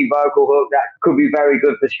catchy vocal hook that could be very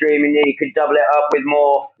good for streaming. Then you could double it up with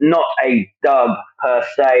more, not a dub per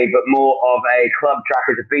se, but more of a club track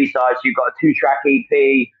as a B-side. So you've got a 2-track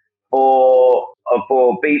EP or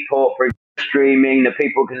for Beatport for streaming that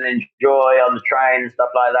people can enjoy on the train and stuff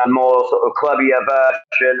like that. More sort of clubbier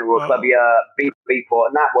version or clubbier Beatport,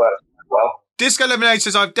 and that works well. Disco Lemonade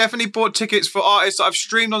says, I've definitely bought tickets for artists that I've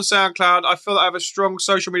streamed on SoundCloud. I feel that I have a strong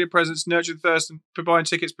social media presence, nurtured thirst, and for buying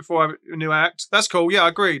tickets before I have a new act. That's cool. Yeah, I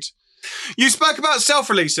agreed. You spoke about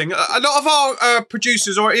self-releasing. A lot of our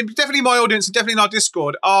producers, or definitely my audience and definitely in our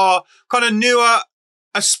Discord, are kind of newer,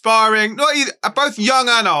 aspiring, both young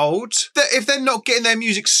and old. That if they're not getting their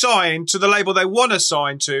music signed to the label they want to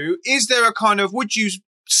sign to, is there a kind of, would you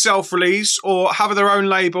self-release or have their own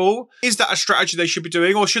label? Is that a strategy they should be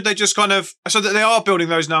doing, or should they just kind of, so that they are building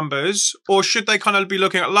those numbers, or should they kind of be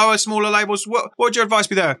looking at lower, smaller labels? What would your advice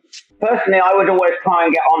be there? Personally, I would always try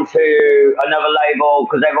and get onto another label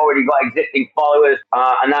because they've already got existing followers,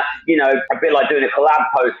 and that's, you know, a bit like doing a collab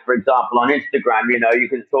post, for example, on Instagram. You know, you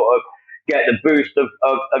can sort of get the boost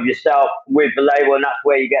of yourself with the label, and that's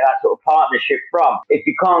where you get that sort of partnership from. If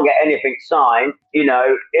you can't get anything signed, you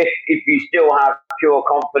know, if you still have pure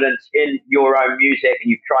confidence in your own music and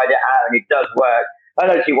you've tried it out and it does work, I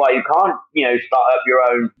don't see why you can't, you know, start up your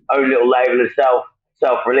own little label and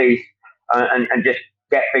self-release and just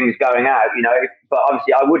get things going out, you know. But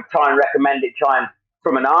obviously I would try and recommend it,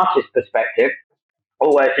 from an artist perspective,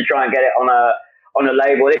 always to try and get it on a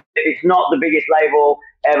label. If it's not the biggest label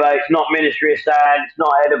ever, it's not Ministry of Sound, it's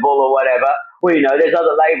not Edible or whatever, well, you know, there's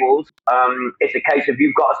other labels. It's a case of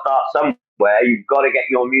you've got to start somewhere, you've got to get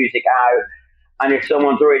your music out, and if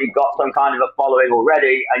someone's already got some kind of a following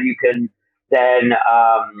already and you can then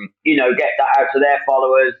you know, get that out to their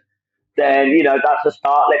followers, then, you know, that's a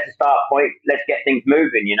start. Let's a start point. Let's get things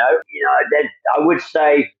moving. You know, then I would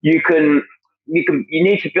say you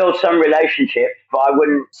need to build some relationships, but I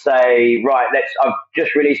wouldn't say, right, I've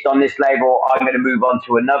just released on this label, I'm going to move on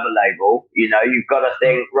to another label. You know, you've got to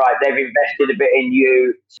think, right, they've invested a bit in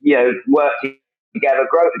you. You know, work together,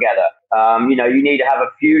 grow together. You know, you need to have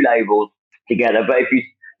a few labels together. But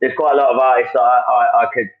there's quite a lot of artists that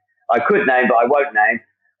I could name, but I won't name.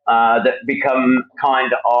 That become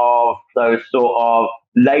kind of those sort of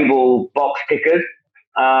label box tickers,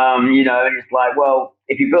 you know, and it's like, well,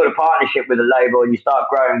 if you build a partnership with a label and you start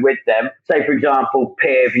growing with them, say, for example,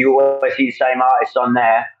 Piv, you always see the same artists on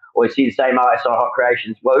there, or you see the same artists on Hot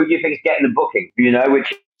Creations. Well, who do you think is getting the booking, you know,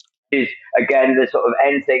 which is, again, the sort of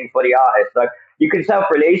end thing for the artist. So you can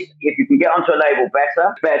self-release. If you can get onto a label,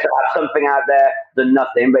 better. It's better to have something out there than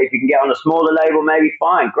nothing. But if you can get on a smaller label, maybe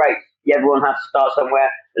fine, great. Everyone has to start somewhere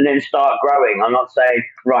and then start growing. I'm not saying,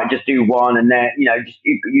 right, just do one and then, you know,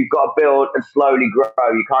 you've got to build and slowly grow.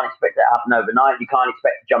 You can't expect it to happen overnight. You can't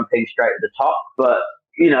expect to jump in straight at the top. But,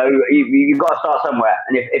 you know, you've got to start somewhere.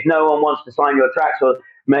 And if no one wants to sign your tracks, or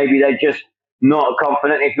maybe they're just not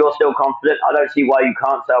confident, if you're still confident, I don't see why you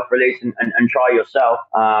can't self-release and try yourself.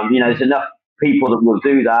 You know, there's enough people that will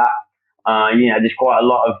do that. You know, there's quite a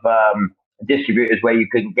lot of distributors where you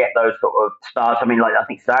can get those sort of stars. I mean, like, I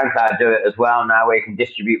think SoundCloud do it as well now, where you can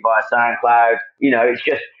distribute via SoundCloud. You know,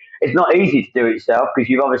 it's not easy to do it yourself because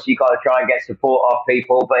you've obviously got to try and get support off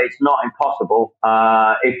people, but it's not impossible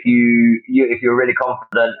if you're really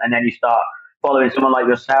confident, and then you start following someone like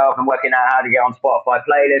yourself and working out how to get on Spotify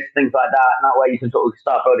playlists, things like that. And that way you can sort of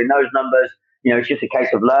start building those numbers. You know, it's just a case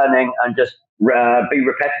of learning and just be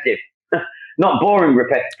repetitive. Not boring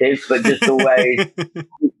repetitive, but just always,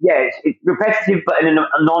 yeah, it's repetitive, but in a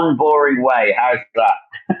non-boring way. How's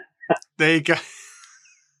that? There you go.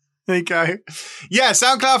 There you go. Yeah,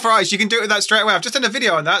 SoundCloud for Artists. You can do it with that straight away. I've just done a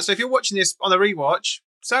video on that. So if you're watching this on the rewatch,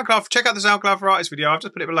 SoundCloud, check out the SoundCloud for Artists video. I've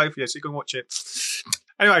just put it below for you so you can watch it.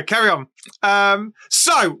 Anyway, carry on.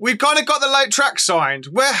 So we've kind of got the late track signed.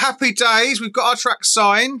 We're happy days. We've got our track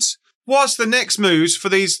signed. What's the next moves for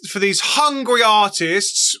these hungry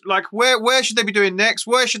artists? Like, where should they be doing next?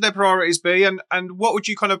 Where should their priorities be? And what would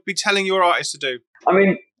you kind of be telling your artists to do? I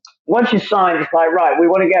mean, once you're signed, it's like, right, we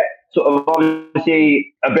want to get sort of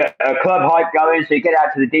obviously a bit of club hype going. So you get out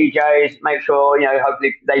to the DJs, make sure,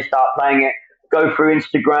 hopefully they start playing it. Go through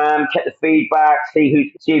Instagram, check the feedback,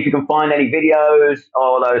 see if you can find any videos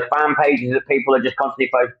or those fan pages that people are just constantly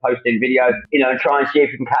posting videos, and try and see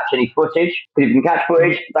if you can catch any footage. Because if you can catch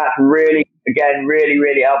footage, that's really, again, really,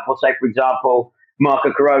 really helpful. Say, for example,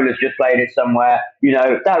 Marco Corola's just played it somewhere,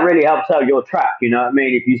 that really helps sell your track, you know what I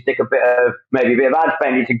mean? If you stick maybe a bit of ad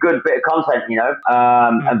spend, it's a good bit of content,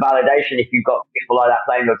 and validation if you've got people like that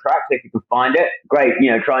playing your track. So if you can find it, great,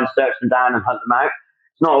 try and search them down and hunt them out.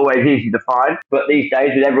 It's not always easy to find, but these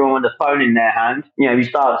days with everyone with a phone in their hand, you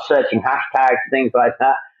start searching hashtags, things like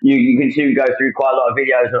that. You can soon go through quite a lot of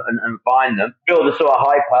videos and find them, build a sort of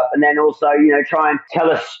hype up, and then also, try and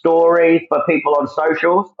tell a story for people on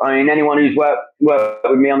socials. I mean, anyone who's worked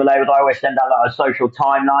with me on the labels, I always send out like a social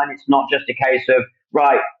timeline. It's not just a case of,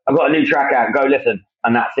 right, I've got a new track out, go listen.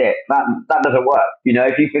 And that's it. That doesn't work.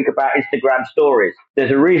 If you think about Instagram stories, there's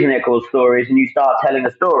a reason they're called stories, and you start telling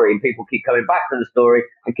a story and people keep coming back to the story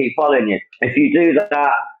and keep following you. If you do that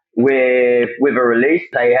with a release,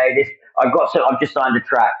 say, hey, I've just signed a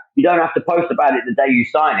track. You don't have to post about it the day you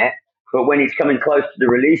sign it, but when it's coming close to the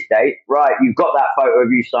release date, right, you've got that photo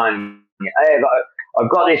of you signing it. Hey, I've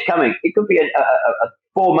got this coming. It could be a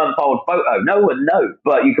 4-month-old photo. No one knows,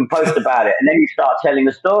 but you can post about it, and then you start telling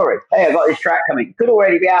a story. Hey, I've got this track coming. It could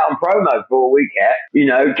already be out on promo for all we care.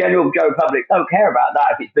 General Joe public don't care about that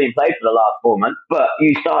if it's being played for the last 4 months, but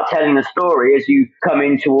you start telling a story as you come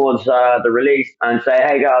in towards the release and say,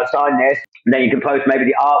 hey, guys, sign this. And then you can post maybe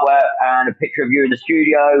the artwork and a picture of you in the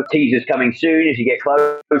studio. Teasers coming soon as you get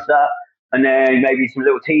closer. And then maybe some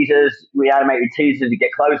little teasers, animated teasers as you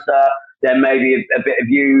get closer. Then maybe a bit of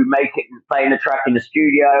you playing the track in the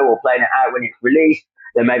studio or playing it out when it's released.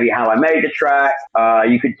 Then maybe how I made the track.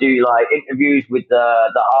 You could do like interviews with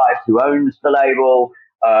the artist who owns the label.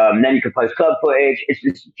 Then you could post club footage.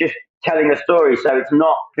 It's just telling a story. So it's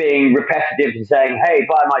not being repetitive and saying, hey,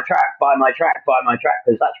 buy my track,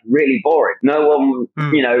 because that's really boring. No one,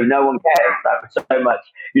 no one cares so much,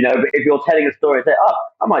 but if you're telling a story, say, oh,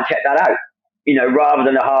 I might check that out. Rather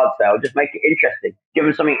than a hard sell, just make it interesting. Give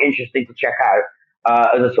them something interesting to check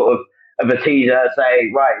out as a sort of a teaser.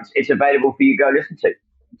 Say, right, it's available for you. Go listen to.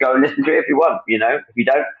 Go and listen to it if you want. If you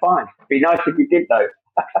don't, fine. It'd be nice if you did though.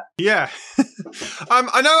 Yeah,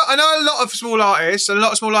 I know a lot of small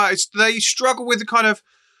artists, they struggle with the kind of.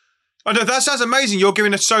 I know that sounds amazing. You're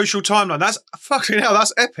giving a social timeline. That's fucking hell.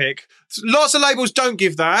 That's epic. Lots of labels don't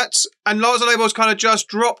give that, and lots of labels kind of just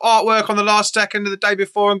drop artwork on the last second of the day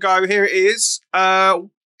before and go, "Here it is."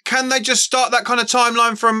 Can they just start that kind of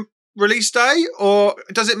timeline from release day, or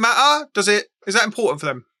does it matter? Is that important for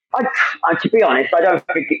them? To be honest, I don't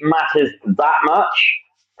think it matters that much.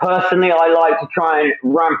 Personally, I like to try and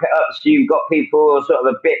ramp it up so you've got people sort of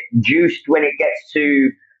a bit juiced when it gets to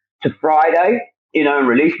Friday. And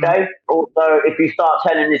release day. Also, if you start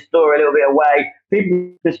telling this story a little bit away,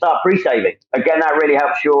 people can start pre-saving. Again, that really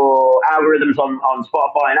helps your algorithms on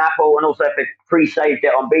Spotify and Apple. And also, if they pre-saved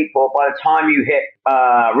it on Beatport, by the time you hit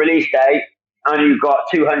release day and you've got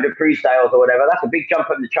 200 pre-sales or whatever, that's a big jump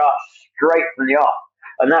up in the charts straight from the off.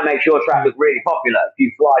 And that makes your track look really popular. If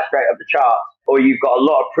you fly straight up the charts, or you've got a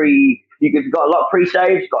lot of you've got a lot of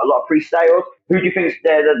pre-saves, got a lot of pre-sales. Who do you think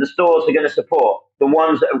the stores are going to support? The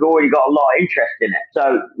ones that have already got a lot of interest in it.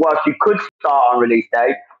 So whilst you could start on release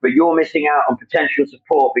day, but you're missing out on potential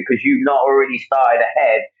support because you've not already started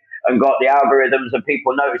ahead and got the algorithms and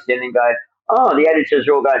people noticing and going, oh, the editors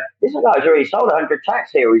are all going, this guy's already sold 100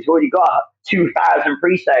 tracks here. He's already got 2,000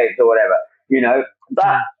 pre-saves or whatever.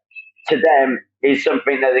 That to them is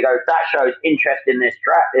something that they go, that shows interest in this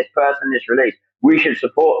track, this person, this release. We should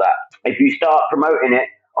support that. If you start promoting it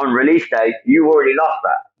on release day, you already lost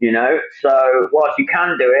that, So whilst you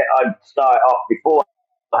can do it, I'd start off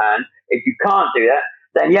beforehand. If you can't do that,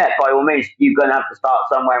 then yeah, by all means, you're going to have to start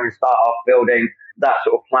somewhere and start off building that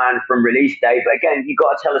sort of plan from release day. But again, you've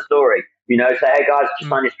got to tell a story. Say, hey guys, just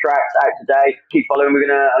signed this track, it's out today. Keep following. I'm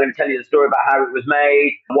gonna tell you the story about how it was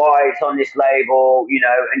made, why it's on this label,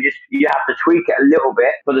 and just you have to tweak it a little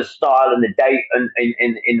bit for the style and the date and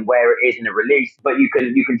in where it is in the release. But you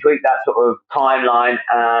can tweak that sort of timeline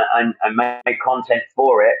and make content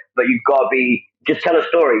for it. But you've got to just tell a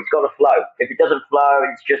story. It's got to flow. If it doesn't flow,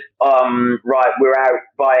 it's just right, we're out,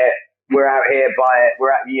 buy it. We're out here, buy it.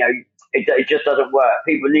 We're out. It just doesn't work.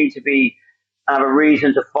 People need to have a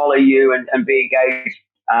reason to follow you and be engaged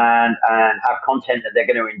and have content that they're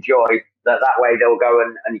going to enjoy. That way they'll go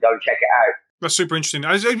and go and check it out. That's super interesting.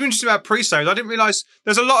 I was interested about pre-saves. I didn't realise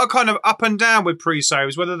there's a lot of kind of up and down with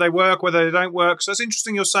pre-saves, whether they work, whether they don't work. So it's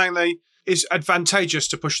interesting you're saying they it's advantageous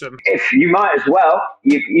to push them. If you might as well,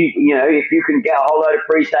 you know, if you can get a whole load of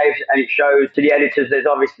pre-saves and it shows to the editors there's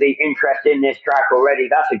obviously interest in this track already,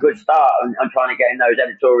 that's a good start on trying to get in those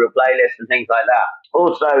editorial playlists and things like that.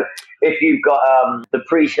 Also, if you've got the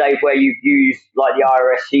pre-save where you've used like the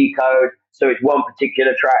IRSC code, so it's one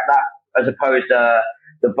particular track, that as opposed to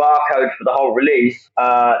the barcode for the whole release,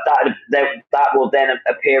 that will then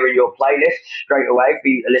appear in your playlist straight away for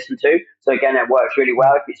you to listen to. So again, that works really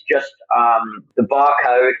well. If it's just the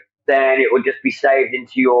barcode, then it will just be saved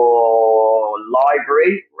into your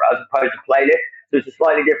library as opposed to playlist. So it's a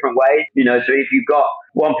slightly different way, you know. So if you've got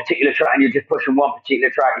one particular track and you're just pushing one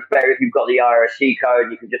particular track, it's better if you've got the IRSC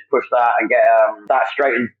code. You can just push that and get that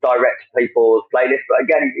straight and direct to people's playlist. But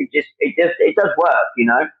again, it does work, you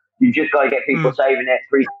know. You just got to get people saving it,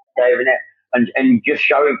 pre-saving it, and just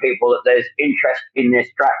showing people that there's interest in this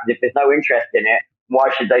track. If there's no interest in it,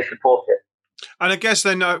 why should they support it? And I guess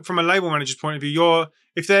then, from a label manager's point of view,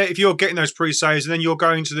 if you're getting those pre-saves and then you're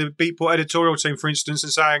going to the Beatport editorial team, for instance,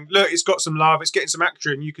 and saying, look, it's got some love, it's getting some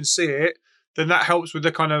action, you can see it, then that helps with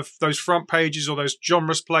the kind of those front pages or those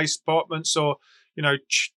genres placements or, you know,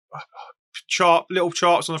 little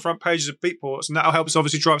charts on the front pages of Beatports, and that'll help us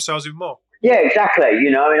obviously drive sales even more. Yeah, exactly. You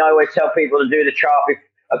know, I mean, I always tell people to do the chart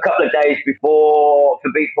a couple of days before for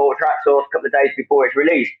Beatport Track Source, a couple of days before it's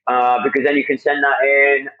released, because then you can send that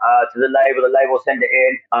in to the label. The label will send it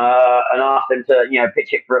in and ask them to, you know,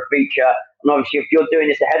 pitch it for a feature. And obviously, if you're doing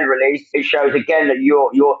this ahead of release, it shows again that you're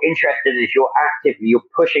interested in this, you're active, you're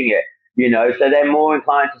pushing it. You know, so they're more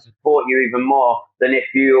inclined to support you even more than if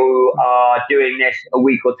you are doing this a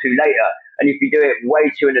week or two later. And if you do it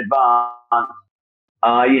way too in advance,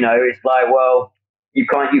 you know, it's like, well, you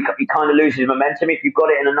kind of lose your momentum. If you've got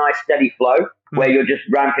it in a nice steady flow where you're just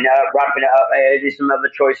ramping it up. Hey, there's some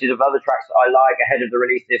other choices of other tracks that I like ahead of the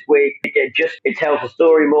release this week. It tells the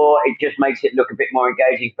story more. It just makes it look a bit more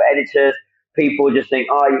engaging for editors. People just think,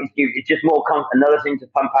 it's just more another thing to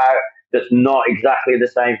pump out that's not exactly the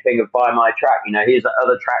same thing of buy my track. You know, here's the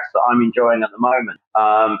other tracks that I'm enjoying at the moment.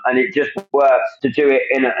 And it just works to do it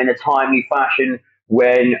in a timely fashion.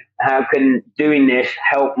 When how can doing this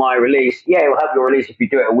help my release? Yeah, it will help your release if you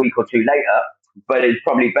do it a week or two later, but it's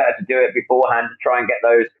probably better to do it beforehand to try and get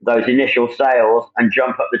those initial sales and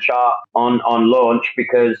jump up the chart on launch,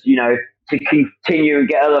 because, you know, to continue and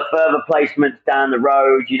get other further placements down the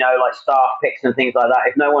road, you know, like staff picks and things like that.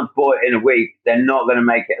 If no one's bought it in a week, they're not going to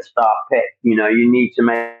make it a staff pick. You know, you need to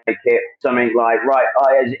make it something like, right,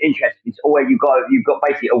 as interest, it's always, you've got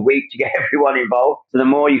basically a week to get everyone involved. So the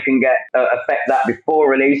more you can get, affect that before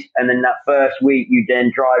release, and then that first week you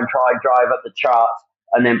then drive up the charts.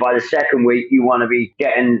 And then by the second week, you want to be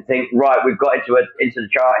right, we've got into the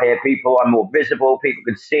chart here. People are more visible. People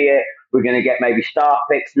can see it. We're going to get maybe staff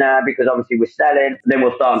picks now because obviously we're selling. Then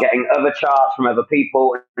we'll start getting other charts from other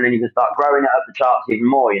people. And then you can start growing it up the charts even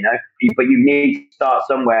more, you know. But you need to start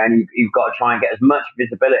somewhere, and you've got to try and get as much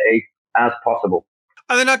visibility as possible.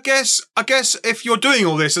 And then I guess if you're doing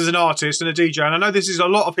all this as an artist and a DJ, and I know this is a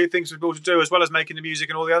lot of things for people to do as well as making the music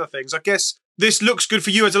and all the other things, I guess this looks good for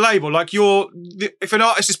you as a label. Like if an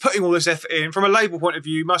artist is putting all this effort in, from a label point of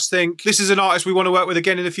view, you must think this is an artist we want to work with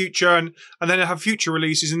again in the future, and then have future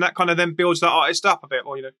releases, and that kind of then builds that artist up a bit.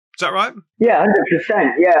 Or, you know, is that right? Yeah,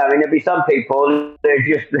 100%. Yeah, I mean, there'd be some people that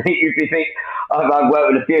just usually think, I've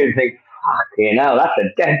worked with a few and think, fucking hell, that's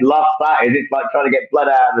a dead loss, that is. It's like trying to get blood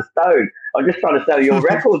out of the stone. I'm just trying to sell your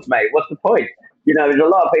records, mate. What's the point? You know, there's a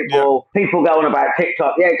lot of people go on about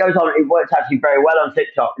TikTok. Yeah, it works actually very well on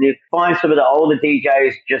TikTok. And you find some of the older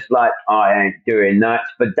DJs just like, I ain't doing that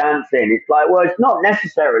for dancing. It's like, well, it's not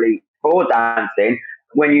necessarily for dancing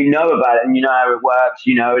when you know about it and you know how it works,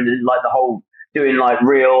 you know, and like the whole doing like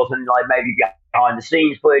reels and like maybe behind the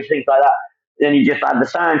scenes footage, things like that. Then you just add the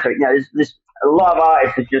sound to it. You know, there's a lot of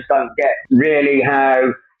artists that just don't get really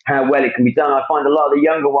how well it can be done. I find a lot of the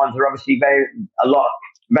younger ones are obviously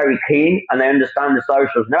very keen, and they understand the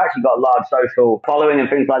socials, and they've actually got a large social following and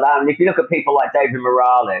things like that. And if you look at people like David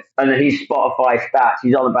Morales and his Spotify stats,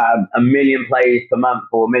 he's on about 1 million plays per month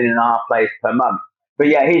or 1.5 million plays per month. But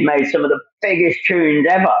yeah, he's made some of the biggest tunes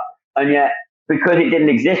ever, and yet because it didn't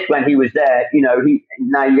exist when he was there, you know,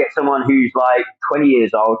 now you get someone who's like 20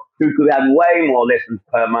 years old who could have way more listens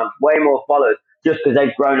per month, way more followers, just because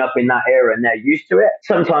they've grown up in that era and they're used to it.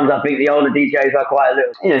 Sometimes I think the older DJs are quite a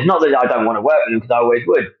little, you know, it's not that I don't want to work with them because I always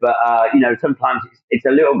would, but, you know, sometimes it's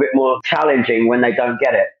a little bit more challenging when they don't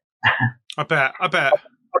get it. I bet.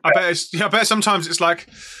 I bet sometimes it's like,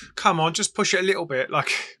 come on, just push it a little bit. Like,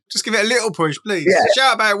 just give it a little push, please. Yeah.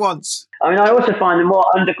 Shout about it once. I mean, I also find the more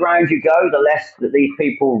underground you go, the less that these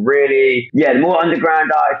people really, the more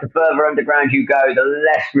underground artists, the further underground you go, the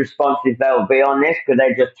less responsive they'll be on this because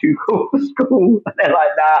they're just too cool for school. They're like,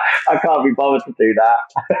 nah, I can't be bothered to do that.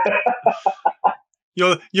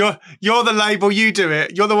 You're the label, you do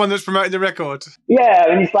it. You're the one that's promoting the record. Yeah,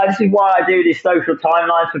 and it's like, this is why I do these social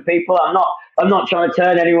timelines for people. I'm not trying to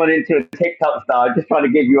turn anyone into a TikTok star. I'm just trying to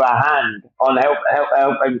give you a hand on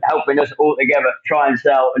helping us all together try and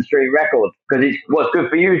sell and stream records. Because it's what's good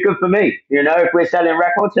for you is good for me. You know, if we're selling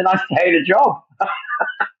records, then I stay in a job.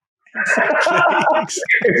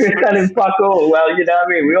 If we're selling fuck all, well, you know what I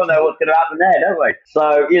mean? We all know what's going to happen there, don't we?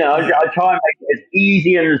 So, you know, I try and make it as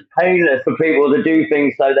easy and as painless for people to do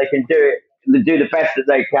things so they can do it, to do the best that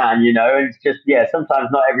they can, you know. And it's just, sometimes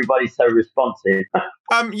not everybody's so responsive.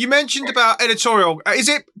 You mentioned about editorial. Is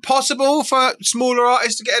it possible for smaller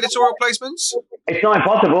artists to get editorial placements? It's not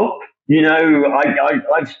impossible. You know,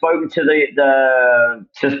 I've spoken to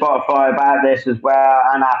to Spotify about this as well,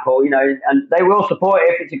 and Apple, you know, and they will support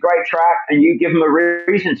it if it's a great track and you give them a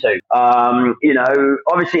reason to. You know,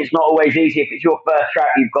 obviously it's not always easy. If it's your first track,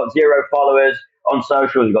 you've got 0 followers on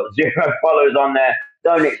socials, you've got 0 followers on there,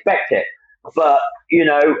 don't expect it. But, you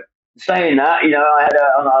know, saying that, you know, I had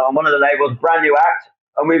on one of the labels, brand new act,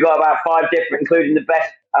 and we've got about 5 different, including the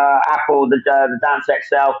best Apple, the Dance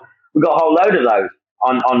XL. We've got a whole load of those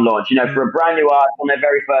on launch. You know, for a brand new artist on their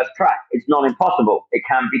very first track, it's not impossible. It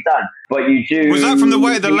can be done, but you do. Was that from the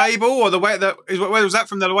weight of the label, or the weight of was that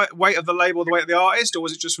from the weight of the label, the weight of the artist, or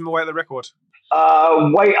was it just from the weight of the record?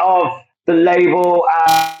 Weight of the label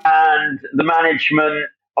and the management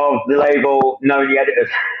of the label, no, the editors.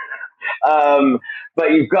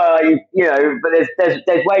 But you've got, you know, but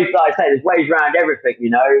there's ways, like I say, there's ways around everything, you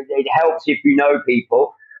know. It helps if you know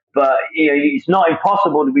people, but, you know, it's not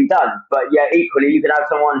impossible to be done. But yeah, equally, you can have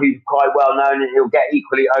someone who's quite well known and he'll get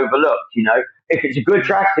equally overlooked, you know. If it's a good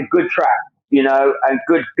track, it's a good track, you know, and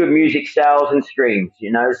good music sells and streams,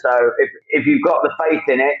 you know. So if you've got the faith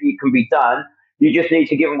in it, it can be done. You just need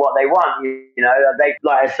to give them what they want, you know. They,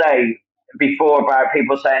 like I say before, about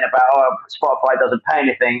people saying about, Spotify doesn't pay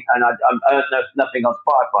anything and I'm earned nothing on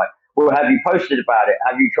Spotify. Well, have you posted about it?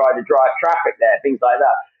 Have you tried to drive traffic there? Things like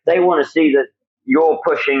that. They want to see that you're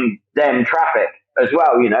pushing them traffic as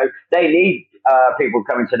well, you know. They need people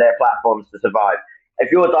coming to their platforms to survive. If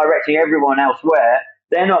you're directing everyone elsewhere,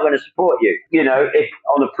 they're not going to support you. You know, if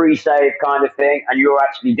on a pre-save kind of thing and you're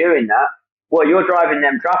actually doing that, well, you're driving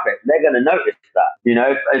them traffic. They're going to notice that. You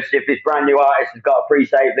know, if this brand new artist has got a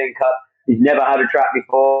pre-save link up, he's never had a track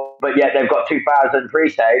before, but yet they've got 2,000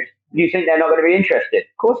 pre-saves, do you think they're not going to be interested?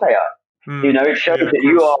 Of course they are. You know, it shows that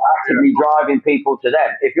you are actively driving people to them.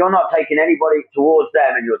 If you're not taking anybody towards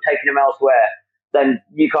them and you're taking them elsewhere, then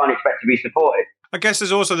you can't expect to be supported. I guess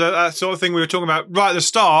there's also the sort of thing we were talking about right at the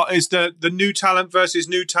start is the new talent versus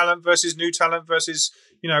new talent versus new talent versus,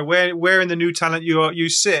 you know, where in the new talent you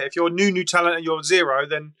sit. If you're new talent and you're 0,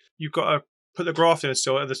 then you've got to put the graft in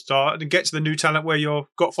still at the start and get to the new talent where you've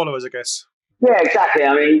got followers, I guess. Yeah, exactly.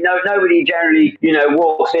 I mean, nobody generally, you know,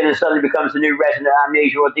 walks in and suddenly becomes the new Resident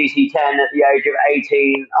Amnesia or DC-10 at the age of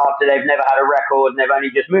 18 after they've never had a record and they've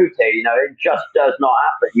only just moved here. You know, it just does not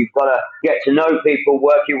happen. You've got to get to know people,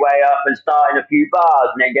 work your way up and start in a few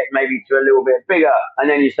bars and then get maybe to a little bit bigger. And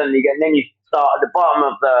then you start at the bottom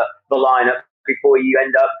of the lineup before you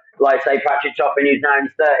end up, like, say, Patrick Topping, who's now in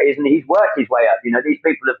his 30s and he's worked his way up. You know, these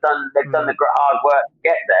people have done the hard work to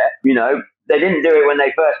get there, you know. They didn't do it when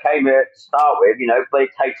they first came here to start with, you know, but it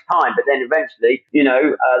takes time. But then eventually, you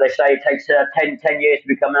know, they say it takes 10 years to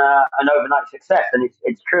become an overnight success. And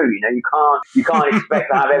it's true, you know, you can't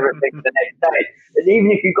expect to have everything the next day. And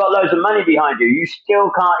even if you've got loads of money behind you, you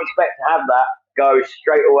still can't expect to have that go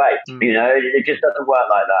straight away. You know, it just doesn't work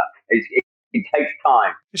like that. It takes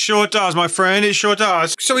time. It sure does, my friend. It sure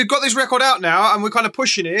does. So we've got this record out now, and we're kind of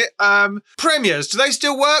pushing it. Premieres, do they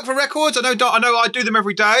still work for records? I know I do them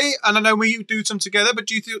every day, and I know we do some together. But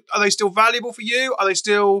are they still valuable for you? Are they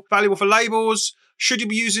still valuable for labels? Should you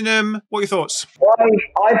be using them? What are your thoughts?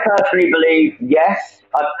 I personally believe yes.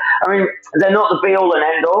 I mean, they're not the be-all and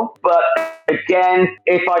end-all, but again,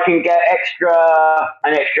 if I can get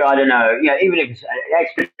an extra, I don't know, you know, even if it's an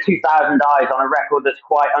extra 2,000 eyes on a record that's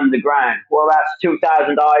quite underground, well, that's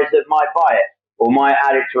 2,000 eyes that might buy it or might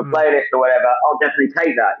add it to a playlist or whatever. I'll definitely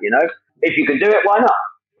take that, you know. If you can do it, why not?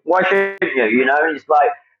 Why shouldn't you? You know, it's like,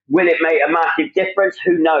 will it make a massive difference?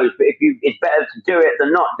 Who knows? But it's better to do it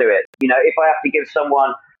than not do it. You know, if I have to give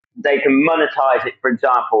someone they can monetize it, for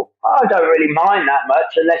example. I don't really mind that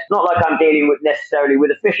much, unless it's not like I'm dealing with necessarily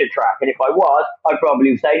with a Fisher track. And if I was, I'd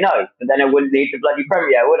probably say no, but then I wouldn't need the bloody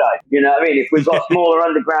Premiere, would I? You know what I mean? If we've got smaller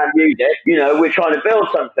underground music, you know, we're trying to build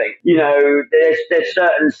something. You know, there's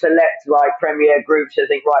certain select like Premiere groups that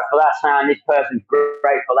think, right, for that sound, this person's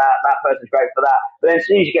great for that person's great for that. But then as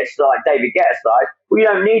soon as you get to like David Guetta size, well, you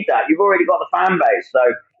don't need that. You've already got the fan base. So,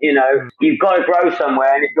 you know, you've got to grow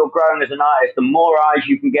somewhere. And if you're growing as an artist, the more eyes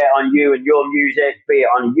you can get on you and your music, be it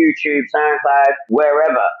on YouTube, SoundCloud,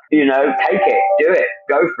 wherever, you know, take it, do it,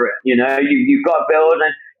 go for it. You know, you've got to build,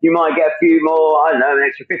 and you might get a few more, I don't know, an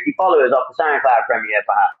extra 50 followers off the SoundCloud Premiere,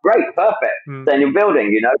 perhaps. Great, perfect. Then you're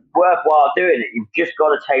building, you know, worthwhile doing it. You've just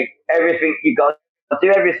got to take everything, you got to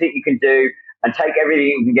do everything you can do and take everything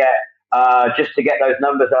you can get. Just to get those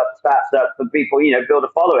numbers up, stats up for people, you know, build a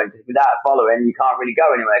following. Because without a following, you can't really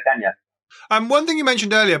go anywhere, can you? One thing you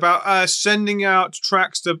mentioned earlier about sending out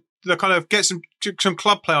tracks to kind of get some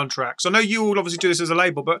club play on tracks. I know you will obviously do this as a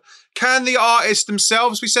label, but can the artists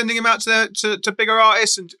themselves be sending them out to bigger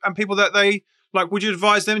artists and people that they like? Would you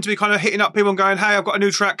advise them to be kind of hitting up people and going, "Hey, I've got a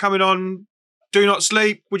new track coming on. Do not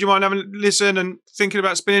sleep. Would you mind having a listen and thinking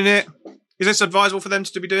about spinning it?" Is this advisable for them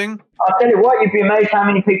to be doing? I'll tell you what, you'd be amazed how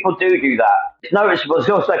many people do that. It's noticeable. It's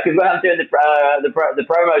also because when I'm doing the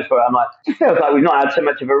promos for it, I'm like, it feels like we've not had so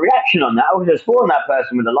much of a reaction on that. I would have sworn that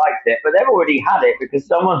person would have liked it, but they've already had it because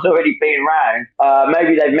someone's already been around.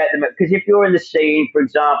 Maybe they've met them. Because if you're in the scene, for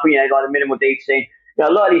example, you know, like the minimal deep scene, you know,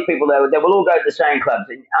 a lot of these people, they will all go to the same clubs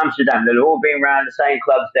in Amsterdam. They'll all be around the same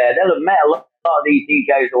clubs there. They'll have met a lot of these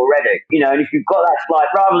DJs already. You know, and if you've got that slight,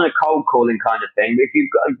 rather than a cold calling kind of thing, if you've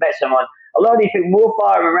met someone, a lot of these people will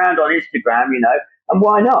fire them around on Instagram, you know, and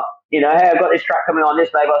why not? You know, hey, I've got this track coming on this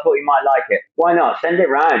label, I thought you might like it. Why not? Send it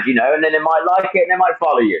round, you know, and then they might like it and they might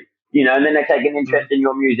follow you, you know, and then they take an interest in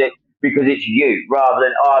your music because it's you rather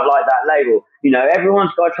than, oh, I like that label. You know, the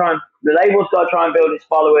label's got to try and build its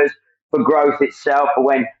followers for growth itself for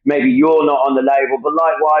when maybe you're not on the label, but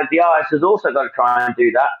likewise, the artist has also got to try and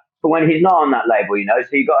do that for when he's not on that label, you know, so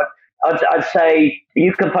you got to, I'd say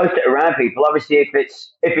you can post it around people. Obviously, if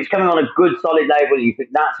it's coming on a good, solid label, and you think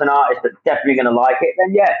that's an artist that's definitely going to like it,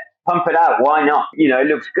 then yeah, pump it out. Why not? You know, it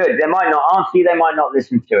looks good. They might not answer you, they might not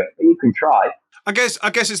listen to it, but you can try. I guess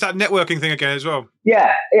it's that networking thing again as well.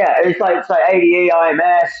 Yeah. It's like ADE,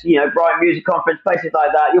 IMS, you know, Bright Music Conference, places like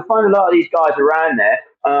that. You'll find a lot of these guys around there.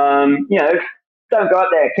 You know, don't go up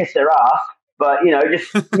there and kiss their ass, but you know,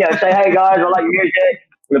 just say, hey guys, I like your music.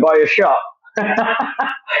 I'm gonna buy you a shot.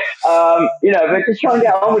 You know, but just try and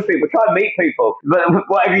get on with people, try and meet people. But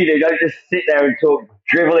whatever you do, don't just sit there and talk,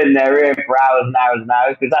 drivel in their ear for hours and hours and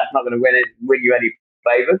hours, because that's not going to win you any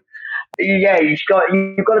favours. Yeah, you've got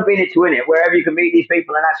to be in it to win it. Wherever you can meet these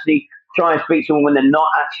people and actually try and speak to them when they're not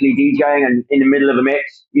actually DJing and in the middle of a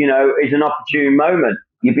mix, you know, is an opportune moment.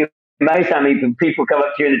 You'd be amazed how many people come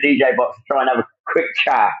up to you in the DJ box and try and have a quick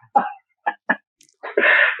chat.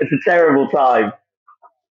 It's a terrible time.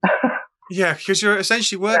 Yeah, because you're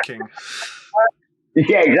essentially working.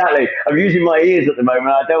 Yeah, exactly. I'm using my ears at the moment.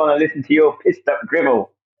 I don't want to listen to your pissed up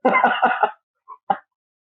drivel.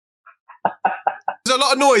 There's a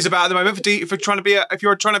lot of noise about at the moment if you're trying to be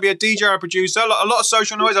a DJ or a producer. A lot of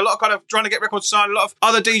social noise. A lot of kind of trying to get records signed. A lot of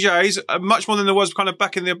other DJs, much more than there was kind of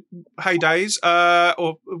back in the heydays,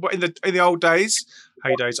 or in the old days.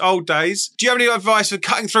 Old days. Do you have any advice for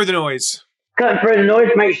cutting through the noise? Cutting through the noise,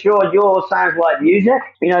 make sure yours sounds like music.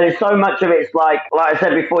 You know, there's so much of it. It's like I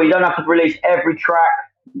said before, you don't have to release every track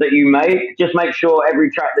that you make. Just make sure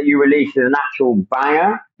every track that you release is an actual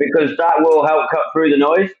banger, because that will help cut through the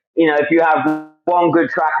noise. You know, if you have one good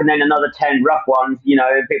track and then another 10 rough ones, you know,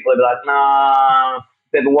 people will be like, nah,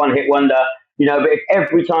 bit of a one-hit wonder. You know, but if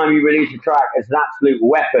every time you release a track it's an absolute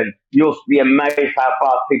weapon, you'll be amazed how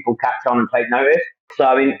fast people catch on and take notice. So,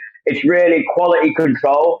 I mean, it's really quality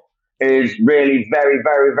control is really very,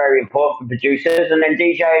 very, very important for producers. And then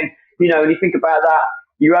DJing, you know, when you think about that,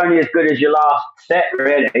 you're only as good as your last set,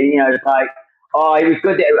 really. You know, it's like, oh, he was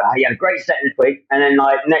good. He had a great set this week. And then,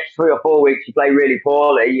 like, next 3 or 4 weeks, you play really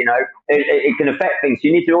poorly, you know. It can affect things. So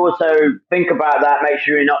you need to also think about that, make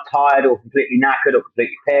sure you're not tired or completely knackered or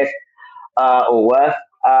completely pissed or worse.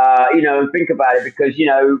 You know, and think about it because, you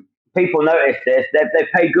know, people notice this. They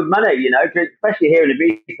pay good money, you know, especially here in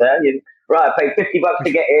Ibiza. Right, I paid $50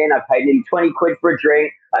 to get in. I paid nearly 20 quid for a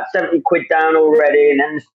drink. That's 70 quid down already. And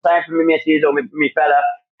then the same for my missus or my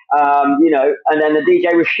fella. You know, and then the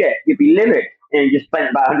DJ was shit. You'd be livid. And you just spent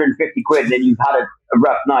about 150 quid and then you've had a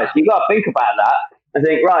rough night. So you've got to think about that and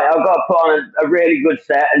think, right, I've got to put on a really good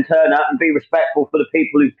set and turn up and be respectful for the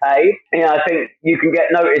people who paid. You know, I think you can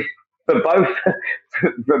get noticed for both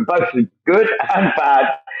good and bad.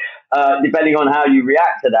 depending on how you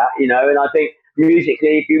react to that, you know. And I think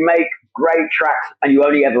musically, if you make great tracks and you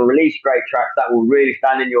only ever release great tracks, that will really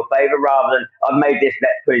stand in your favor rather than I've made this,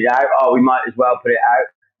 let's put it out. Oh, we might as well put it out.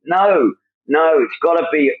 No, it's got to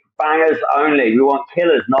be bangers only. We want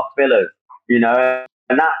killers, not fillers, you know.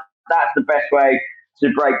 And that's the best way to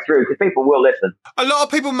break through because people will listen. A lot of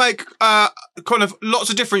people make kind of lots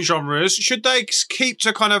of different genres. Should they keep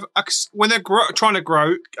to kind of, when they're trying to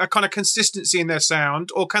grow, a kind of consistency in their sound,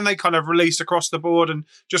 or can they kind of release across the board and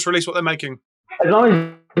just release what they're making? As long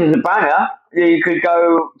as it's a banger, you could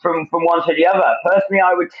go from one to the other. Personally,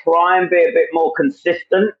 I would try and be a bit more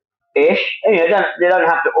consistent-ish. You know, they don't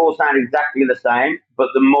have to all sound exactly the same, but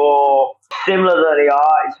the more similar that they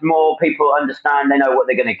are, it's more people understand they know what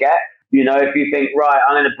they're going to get. You know, if you think, right,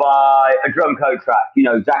 I'm going to buy a drum code track, you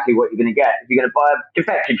know exactly what you're going to get. If you're going to buy a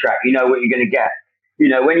defection track, you know what you're going to get. You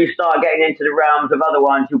know, when you start getting into the realms of other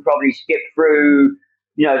ones, you'll probably skip through,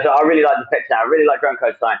 you know, so I really like defection, I really like drum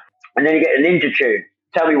code sign. And then you get a ninja tune.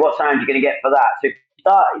 Tell me what sound you're going to get for that. So if you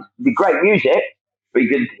start, it'd be great music, but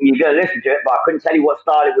you're going to listen to it, but I couldn't tell you what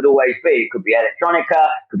style it would always be. It could be electronica,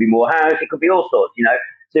 it could be more house, it could be all sorts, you know.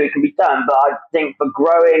 So it can be done, but I think for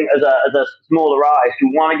growing as a smaller artist,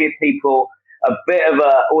 you want to give people a bit of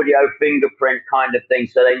a audio fingerprint kind of thing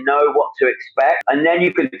so they know what to expect. And then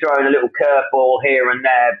you can throw in a little curveball here and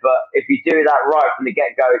there. But if you do that right from the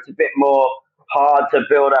get-go, it's a bit more hard to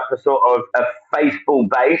build up a sort of a faithful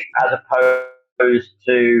base as opposed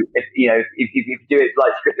to if you do it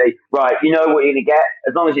like strictly right, you know what you're going to get.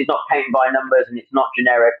 As long as it's not painted by numbers and it's not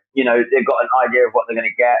generic, you know, they've got an idea of what they're going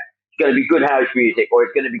to get. It's going to be good house music, or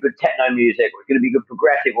it's going to be good techno music, or it's going to be good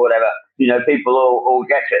progressive, or whatever. You know, people all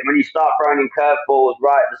get to it. And when you start throwing in curveballs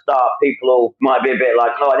right at the start, people might be a bit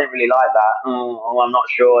like, oh, I didn't really like that. Oh, I'm not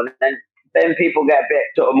sure. And then people get a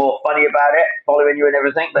bit sort of more funny about it, following you and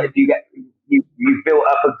everything. But if you built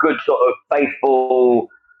up a good sort of faithful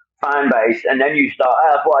fan base, and then you start,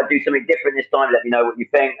 oh, I thought I'd do something different this time. Let me know what you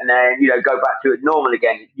think, and then go back to it normal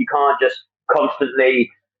again. You can't just constantly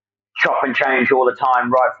chop and change all the time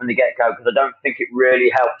right from the get-go, because I don't think it really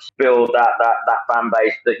helps build that fan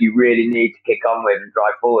base that you really need to kick on with and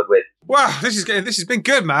drive forward with. Wow, this has been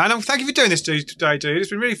good, man. And thank you for doing this today, dude. It's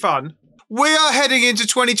been really fun. We are heading into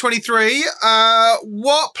 2023.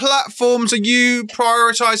 What platforms are you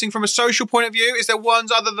prioritizing from a social point of view? Is there ones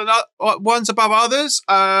above others?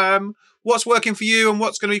 What's working for you, and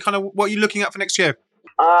what's going to be kind of what you're looking at for next year?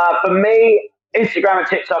 For me, Instagram and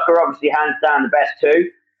TikTok are obviously hands down the best two.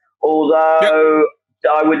 Although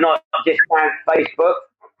I would not discount Facebook,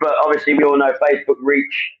 but obviously we all know Facebook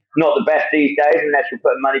reach not the best these days unless you're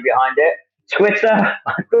putting money behind it. Twitter,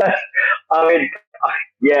 I mean,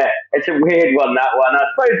 yeah, it's a weird one, that one. I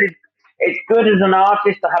suppose it's good as an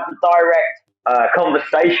artist to have a direct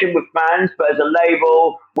conversation with fans, but as a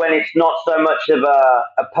label, when it's not so much of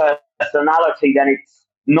a personality, then it's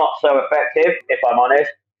not so effective, if I'm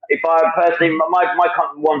honest. If I personally, my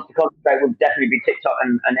ones to concentrate would definitely be TikTok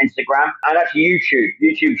and Instagram, and actually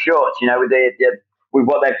YouTube Shorts. You know, with with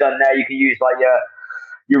what they've done there, you can use like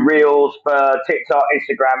your reels for TikTok,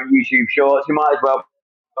 Instagram, and YouTube Shorts. You might as well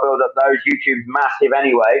build up those. YouTube's massive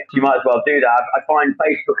anyway, so you might as well do that. I find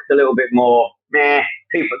Facebook's a little bit more meh.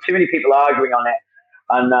 Too many people arguing on it,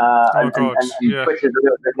 and Twitter's a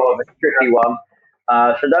little bit more of a tricky one.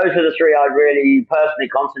 So those are the three I'd really personally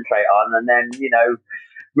concentrate on, and then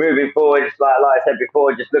moving forward, just like I said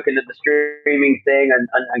before, just looking at the streaming thing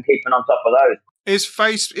and keeping on top of those. Is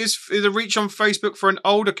the reach on Facebook for an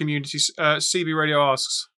older community? CB Radio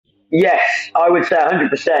asks. Yes, I would say 100%.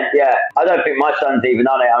 Yeah, I don't think my son's even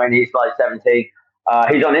on it. I mean, he's like 17.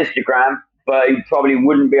 He's on Instagram, but he probably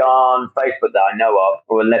wouldn't be on Facebook that I know of,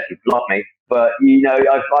 or unless he blocked me. But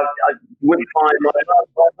I wouldn't find my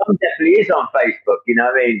mum definitely is on Facebook. You know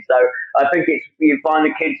what I mean? So I think you find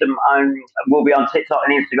the kids will be on TikTok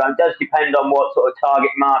and Instagram. It does depend on what sort of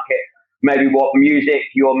target market, maybe what music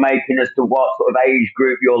you're making, as to what sort of age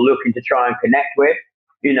group you're looking to try and connect with.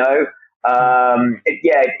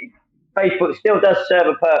 Facebook still does serve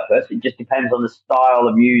a purpose. It just depends on the style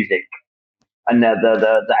of music and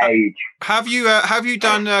the age. Have you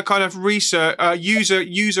done kind of research,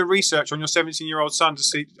 user research on your 17-year-old son to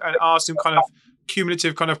see and ask him kind of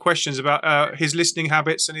cumulative kind of questions about his listening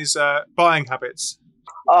habits and his buying habits?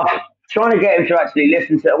 Trying to get him to actually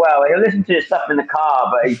listen to it. Well, he'll listen to his stuff in the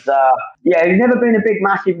car, but he's never been a big,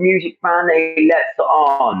 massive music fan that he lets it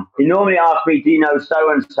on. He normally asks me, do you know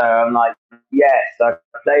so-and-so? I'm like, yes, I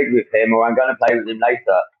played with him, or I'm going to play with him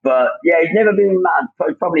later. But yeah, he's never been mad.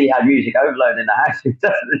 Probably had music overload in the house. He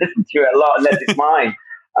doesn't listen to it a lot unless it's mine.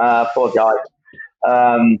 Poor guy.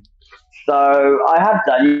 So I have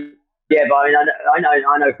done. Yeah, but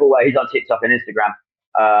I know full well he's on TikTok and Instagram,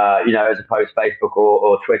 as opposed to Facebook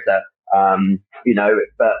or Twitter.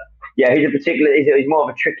 But yeah, he's more of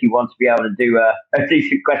a tricky one to be able to do a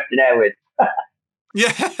decent questionnaire with.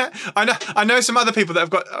 Yeah, I know some other people that have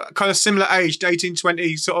got kind of similar aged, 18,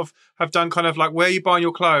 20, sort of have done kind of like where you buying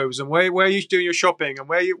your clothes and where are you doing your shopping and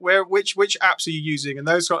which apps are you using, and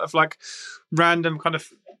those sort of like random kind of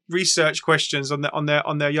research questions on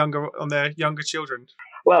their younger children.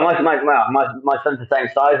 Well, my son's the same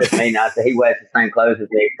size as me now, so he wears the same clothes as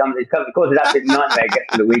me. Of course, it's absolute nightmare.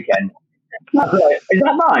 Gets to the weekend. Is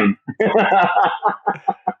that mine?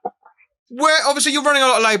 Where obviously you're running a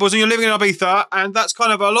lot of labels and you're living in Ibiza, and that's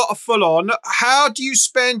kind of a lot of full on. How do you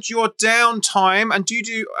spend your downtime, and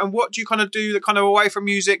what do you kind of do that kind of away from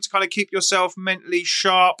music to kind of keep yourself mentally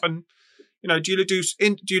sharp? And do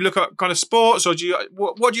you look at kind of sports, or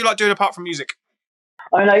what do you like doing apart from music?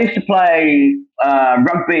 I used to play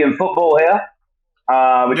rugby and football here,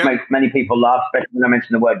 which makes many people laugh, especially when I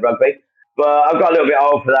mention the word rugby. But I've got a little bit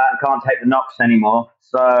old for that and can't take the knocks anymore.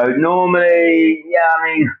 So normally,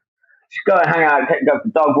 just go and hang out, go for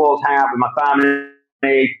dog walks, hang out with my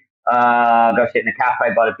family, go sit in a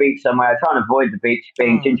cafe by the beach somewhere. I try and avoid the beach,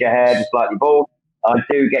 being ginger haired and slightly bald. I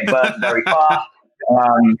do get burnt very fast,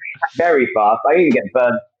 very fast. I even get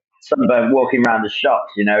sunburned walking around the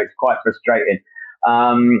shops. It's quite frustrating.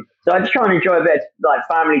 So I just try and enjoy a bit of like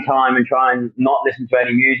family time and try and not listen to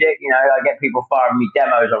any music. I get people firing me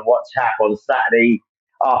demos on WhatsApp on Saturday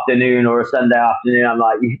afternoon or a Sunday afternoon. I'm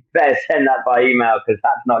like, you better send that by email because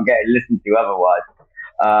that's not getting listened to otherwise.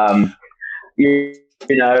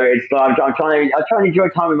 It's like I'm trying to enjoy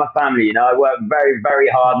time with my family. I work very, very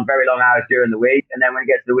hard and very long hours during the week, and then when it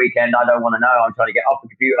gets to the weekend, I don't want to know. I'm trying to get off the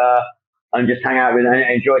computer and just hang out with and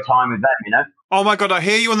enjoy time with them. Oh my God, I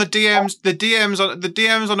hear you on the DMs. The DMs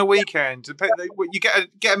on the weekend. You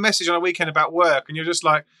get a message on a weekend about work, and you're just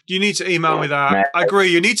like, you need to email me that. I agree.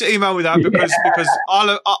 You need to email me that because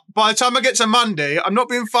by the time I get to Monday, I'm not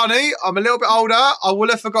being funny. I'm a little bit older. I will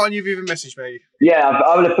have forgotten you've even messaged me. Yeah,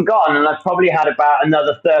 I would have forgotten, and I've probably had about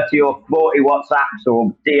another 30 or 40 WhatsApps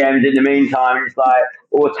or DMs in the meantime. And it's like,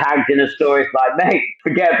 or tagged in a story. It's like, mate,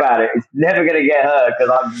 forget about it. It's never going to get heard because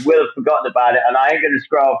I will have forgotten about it, and I ain't going to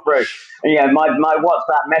scroll through. And my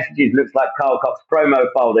WhatsApp messages looks like Carl Cox promo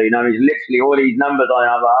folder. It's literally all these numbers on it.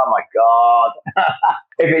 I'm like, oh my God.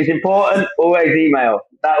 If it's important, always email.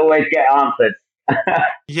 That always get answered.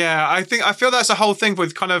 Yeah, I feel that's the whole thing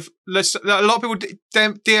with kind of a lot of people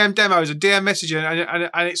DM demos and DM messaging,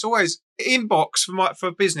 and it's always inbox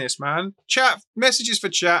for business, man. Chat messages for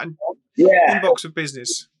chat and inbox for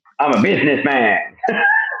business. I'm a businessman.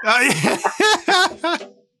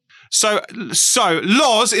 So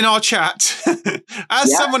Loz in our chat,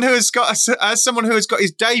 as someone who has got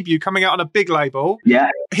his debut coming out on a big label,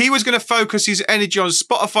 he was going to focus his energy on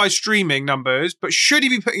Spotify streaming numbers, but should he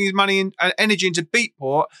be putting his money and energy into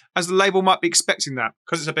Beatport, as the label might be expecting that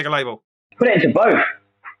because it's a bigger label? Put it into both.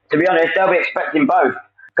 To be honest, they'll be expecting both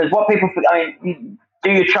because what people, you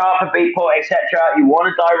do your chart for Beatport, etc. You want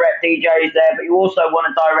to direct DJs there, but you also want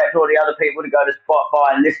to direct all the other people to go to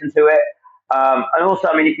Spotify and listen to it. And also,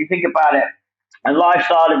 if you think about it, a life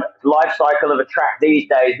cycle of a track these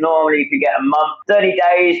days, normally if you get a month, 30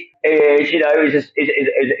 days is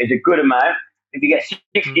a good amount. If you get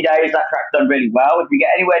 60 days, that track's done really well. If you get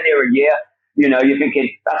anywhere near a year, you're thinking,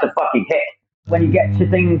 that's a fucking hit. When you get to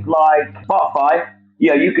things like Spotify,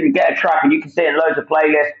 you can get a track and you can see it in loads of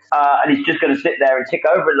playlists, and it's just going to sit there and tick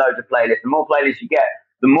over in loads of playlists. The more playlists you get,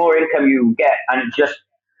 the more income you get, and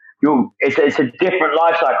it's a different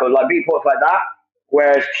life cycle. Like Beatport's like that,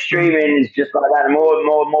 whereas streaming is just like that. The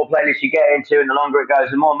more playlists you get into, and the longer it goes,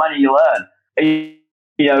 the more money you'll earn. And,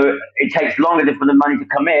 it takes longer for the money to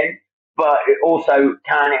come in, but it also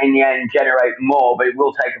can, in the end, generate more. But it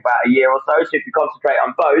will take about a year or so. So if you concentrate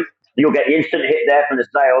on both, you'll get the instant hit there from the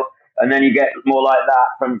sales, and then you get more like that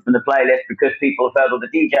from the playlist because people have heard all the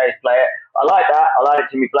DJs play it. I like that. I like it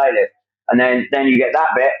to my playlist, and then you get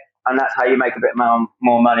that bit. And that's how you make a bit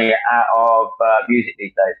more money out of music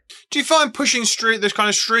these days. Do you find pushing this kind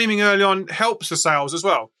of streaming early on helps the sales as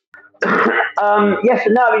well? Yes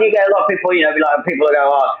and no. You get a lot of people, people go,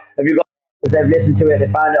 oh, have you got, because they've listened to it,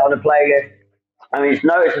 they found it on a playlist. It's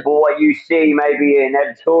noticeable. What you see maybe in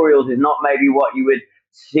editorials is not maybe what you would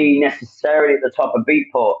see necessarily at the top of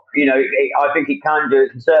Beatport. I think it can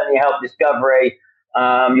certainly help discovery.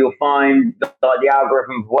 You'll find that the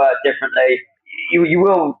algorithm works differently. You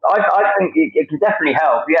will. I think it can definitely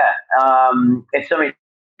help. Yeah. If something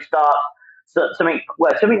starts,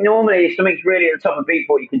 normally, if something's really at the top of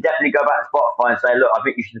Beatport, you can definitely go back to Spotify and say, look, I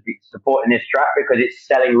think you should be supporting this track because it's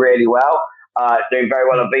selling really well. It's doing very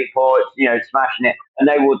well on Beatport, smashing it, and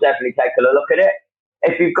they will definitely take a look at it.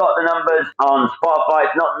 If you've got the numbers on Spotify,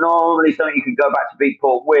 it's not normally something you can go back to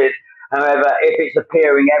Beatport with. However, if it's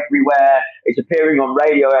appearing everywhere, it's appearing on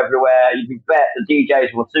radio everywhere, you can bet the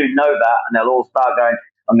DJs will soon know that, and they'll all start going,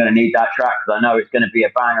 I'm going to need that track because I know it's going to be a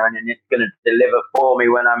banger and it's going to deliver for me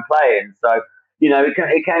when I'm playing. So,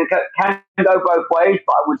 it can go both ways,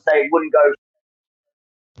 but I would say it wouldn't go.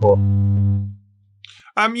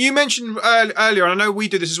 You mentioned earlier, and I know we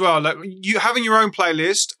do this as well. Like you having your own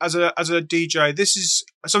playlist as a DJ. This is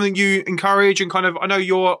something you encourage, and kind of. I know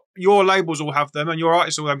your labels all have them, and your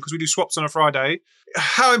artists all have them because we do swaps on a Friday.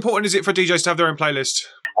 How important is it for DJs to have their own playlist?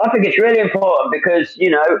 I think it's really important because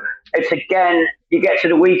it's again you get to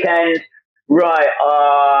the weekend, right?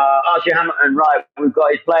 Archie Hamilton, right? We've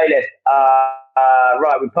got his playlist.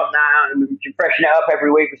 Right, we pump that out and we freshen it up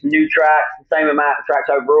every week with some new tracks, the same amount of tracks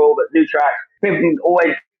overall, but new tracks. People can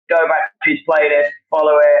always go back to his playlist,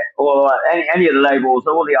 follow it, or any of the labels,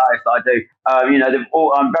 all the artists I do.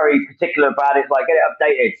 I'm very particular about it, like get it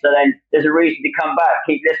updated. So then there's a reason to come back,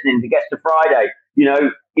 keep listening. If it gets to Friday,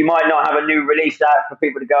 you might not have a new release out for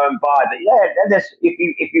people to go and buy, but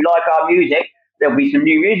if you like our music, there'll be some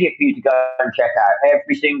new music for you to go and check out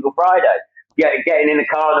every single Friday. Getting in the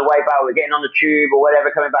car on the way back, we're getting on the tube or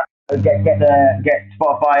whatever, coming back, get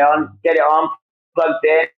Spotify on, get it on, plugged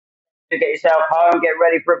in, get yourself home, get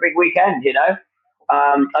ready for a big weekend.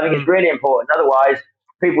 I think it's really important. Otherwise,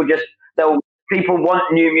 people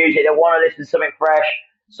want new music, they want to listen to something fresh.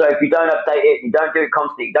 So if you don't update it, you don't do it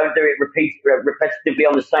constantly, you don't do it repetitively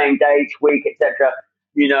on the same day each week, etc.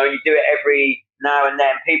 You do it every now and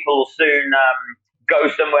then. People will soon go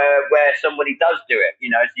somewhere where somebody does do it,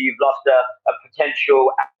 so you've lost a potential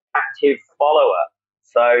active follower.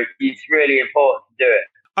 So it's really important to do it.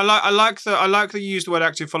 I like that you use the word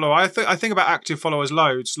active follower. I think about active followers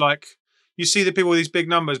loads. Like you see the people with these big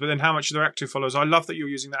numbers, but then how much are their active followers? I love that you're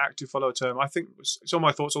using the active follower term. I think it's on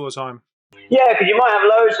my thoughts all the time. Yeah, because you might have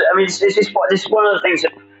loads. I mean, this is one of the things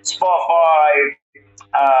that Spotify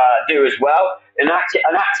do as well. An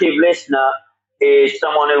active listener is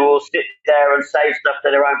someone who will sit there and save stuff to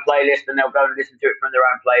their own playlist and they'll go and listen to it from their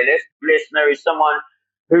own playlist. Listener is someone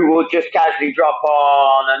who will just casually drop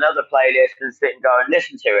on another playlist and sit and go and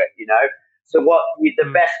listen to it, So the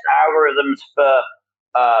best algorithms for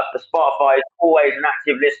Spotify is always an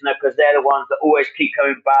active listener because they're the ones that always keep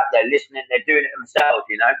coming back. They're listening, they're doing it themselves,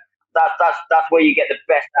 That's where you get the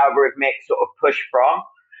best algorithmic sort of push from.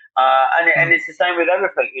 And it's the same with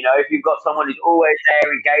everything, If you've got someone who's always there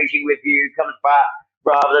engaging with you, comes back,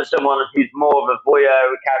 rather than someone who's more of a voyeur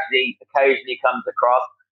who occasionally comes across,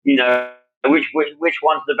 which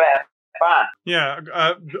one's the better fan? Yeah,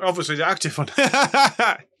 obviously the active one.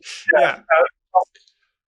 Yeah.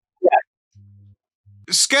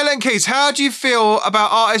 Skeleton Keys, how do you feel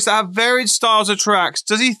about artists that have varied styles of tracks?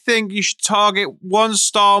 Does he think you should target one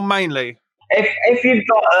style mainly? If you've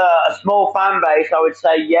got a small fan base, I would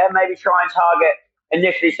say, maybe try and target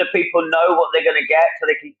initially so people know what they're going to get so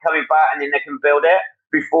they keep coming back and then they can build it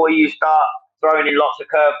before you start throwing in lots of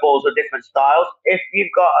curveballs or different styles. If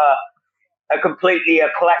you've got a completely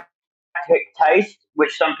eclectic taste,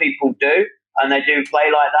 which some people do, and they do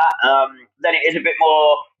play like that, then it is a bit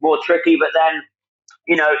more tricky. But then,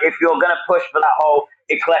 if you're going to push for that whole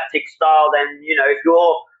eclectic style, then, if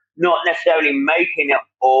you're not necessarily making it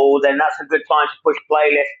all, then that's a good time to push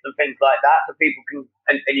playlists and things like that so people can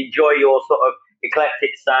and enjoy your sort of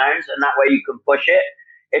eclectic sounds, and that way you can push it.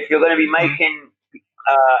 If you're going to be making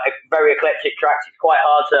very eclectic tracks, it's quite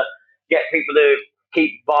hard to get people to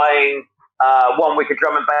keep buying 1 week a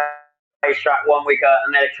drum and bass track, 1 week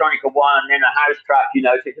an electronica one, and then a house track,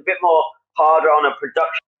 so it's a bit more harder on a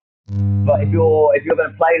production. But if you're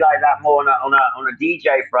going to play like that more on a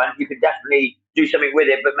DJ front, you could definitely do something with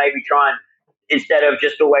it, but maybe try and, instead of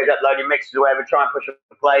just always uploading mixes or whatever, try and push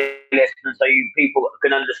a playlist, and so people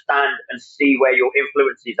can understand and see where your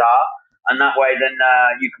influences are, and that way then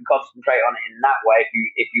you can concentrate on it in that way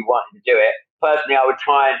if you wanted to do it. Personally, I would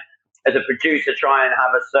try and, as a producer, try and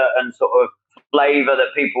have a certain sort of flavour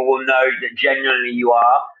that people will know that genuinely you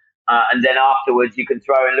are. And then afterwards, you can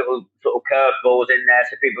throw in little sort of curveballs in there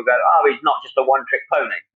so people go, oh, he's not just a one-trick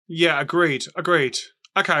pony. Yeah, agreed.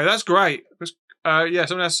 Okay, that's great.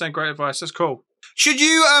 Someone else saying great advice. That's cool. Should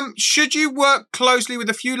you work closely with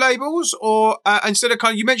a few labels, or instead of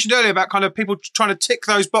you mentioned earlier about kind of people trying to tick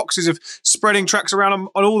those boxes of spreading tracks around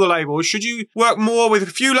on all the labels? Should you work more with a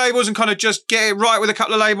few labels and kind of just get it right with a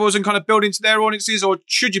couple of labels and kind of build into their audiences, or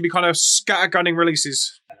should you be kind of scattergunning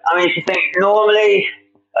releases? I mean, if you think normally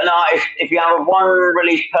an artist, if you have one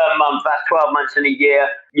release per month, that's 12 months in a year,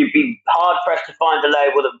 you'd be hard pressed to find a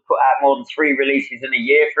label that would put out more than 3 releases in a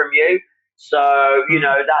year from you. So,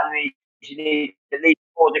 that means you need at least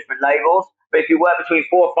 4 different labels. But if you work between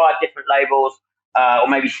 4 or 5 different labels, or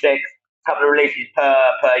maybe 6, a couple of releases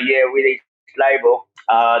per year with each label,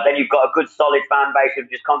 then you've got a good solid fan base of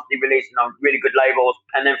just constantly releasing on really good labels.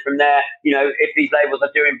 And then from there, if these labels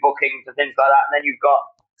are doing bookings and things like that, then you've got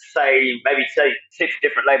maybe 6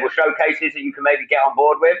 different label showcases that you can maybe get on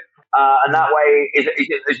board with. And that way is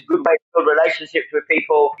a good way to build relationships with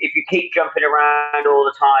people. If you keep jumping around all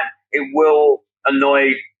the time, it will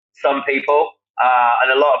annoy some people.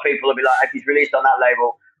 And a lot of people will be like, if he's released on that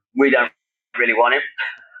label, we don't really want him.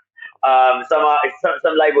 Some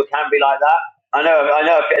labels can be like that. I know.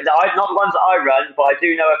 Not the ones that I run, but I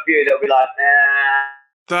do know a few that'll be like,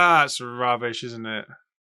 That's rubbish, isn't it?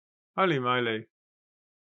 Holy moly.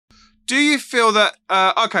 Do you feel that?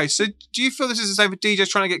 Okay, so do you feel this is the same for DJs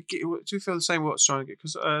trying to get? Do you feel the same? What's trying to get?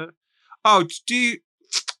 Because do you?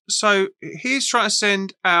 So he's trying to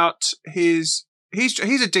send out his. He's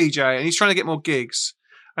a DJ and he's trying to get more gigs,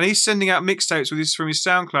 and he's sending out mixtapes from his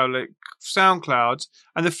SoundCloud.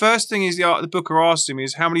 And the first thing is the booker asks him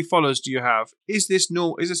is, "How many followers do you have?" Is this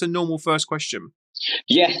normal? Is this a normal first question?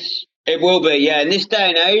 Yes, it will be. Yeah, in this day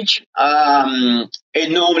and age,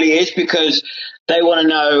 it normally is, because they want to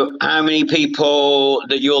know how many people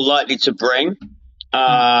that you're likely to bring.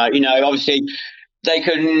 Obviously,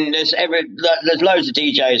 there's loads of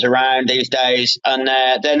DJs around these days, and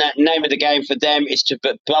the name of the game for them is to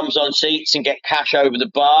put bums on seats and get cash over the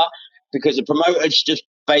bar, because the promoter's just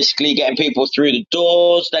basically getting people through the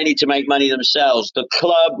doors. They need to make money themselves. The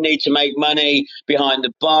club need to make money behind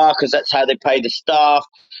the bar, because that's how they pay the staff.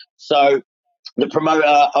 So the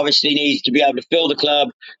promoter obviously needs to be able to fill the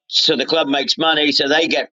club, so the club makes money, so they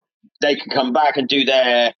can come back and do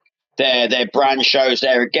their brand shows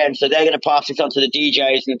there again. So they're going to pass this on to the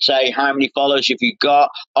DJs and say, how many followers have you got?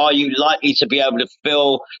 Are you likely to be able to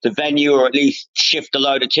fill the venue, or at least shift a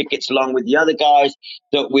load of tickets along with the other guys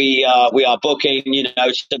that we are booking?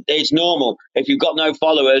 So it's normal. If you've got no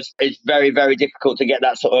followers, it's very, very difficult to get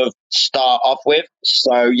that sort of start off with.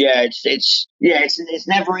 So yeah, it's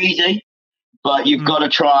never easy. But you've got to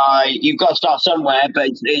try. You've got to start somewhere. But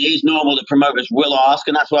it is normal that promoters will ask,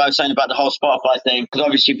 and that's what I was saying about the whole Spotify thing. Because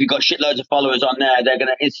obviously, if you've got shitloads of followers on there, they're going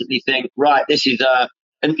to instantly think, right, this is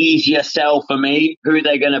an easier sell for me. Who are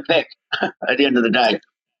they going to pick at the end of the day?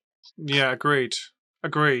 Yeah, agreed.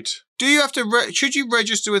 Do you have to? Should you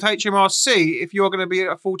register with HMRC if you're going to be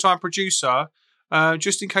a full-time producer,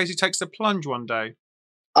 just in case he takes the plunge one day?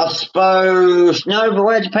 I suppose no, but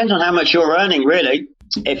it depends on how much you're earning, really.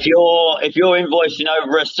 If you're invoicing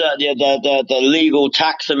over a certain the legal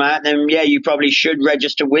tax amount, then yeah, you probably should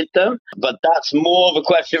register with them. But that's more of a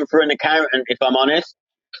question for an accountant, if I'm honest.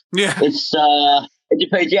 Yeah, it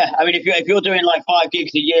depends. Yeah, I mean, if you're doing like 5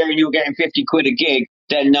 gigs a year and you're getting 50 quid a gig,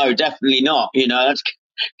 then no, definitely not. That's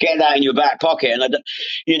get that in your back pocket. And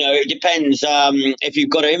it depends. If you've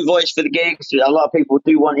got to invoice for the gigs, a lot of people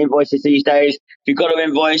do want invoices these days. If you've got to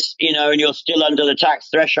invoice, and you're still under the tax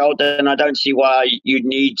threshold, then I don't see why you'd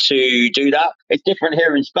need to do that. It's different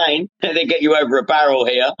here in Spain. They get you over a barrel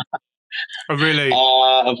here. Oh, really?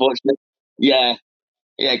 Unfortunately, yeah.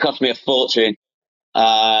 It cost me a fortune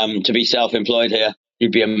to be self-employed here.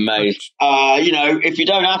 You'd be amazed. If you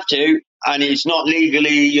don't have to, and you're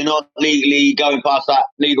not legally going past that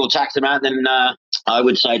legal tax amount, then I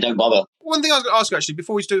would say don't bother. One thing I was going to ask you, actually,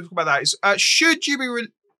 before we talk about that, is should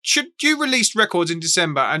you release records in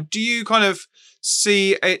December, and do you kind of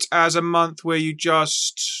see it as a month where you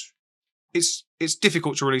just it's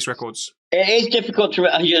difficult to release records? It is difficult to.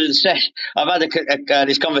 I've had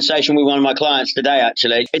this conversation with one of my clients today.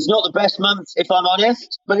 Actually, it's not the best month, if I'm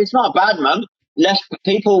honest, but it's not a bad month. Less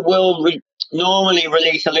people will normally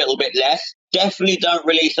release a little bit less. Definitely don't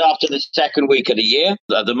release after the second week of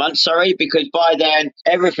the month, because by then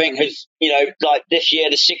everything has, like this year,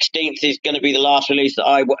 the 16th is going to be the last release that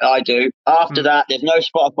I do. After that, there's no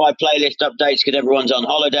Spotify playlist updates because everyone's on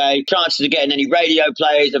holiday. Chances of getting any radio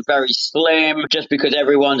plays are very slim, just because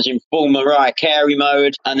everyone's in full Mariah Carey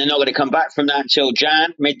mode, and they're not going to come back from that until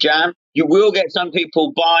mid-Jan. You will get some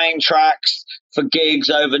people buying tracks for gigs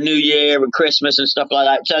over New Year and Christmas and stuff like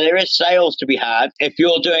that. So there is sales to be had. If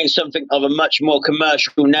you're doing something of a much more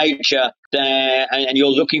commercial nature there, and you're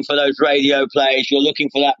looking for those radio plays, you're looking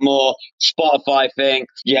for that more Spotify thing,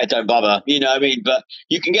 yeah, don't bother. You know what I mean? But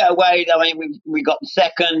you can get away. I mean, we got the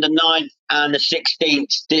 2nd, the 9th, and the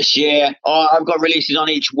 16th this year. I've got releases on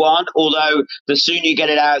each one, although the sooner you get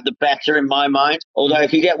it out, the better in my mind. Although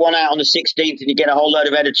if you get one out on the 16th and you get a whole load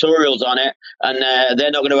of editorials on it, and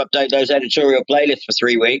they're not going to update those editorial playlists for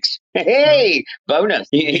 3 weeks, hey, bonus.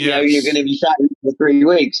 You know, you're going to be sat for 3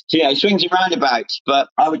 weeks. So, swings and roundabouts. But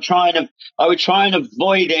I would try and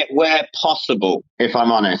avoid it where possible, if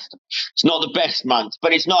I'm honest. It's not the best month,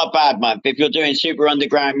 but it's not a bad month. If you're doing super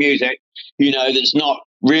underground music, that's not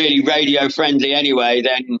really radio friendly anyway,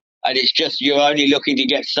 then, and it's just you're only looking to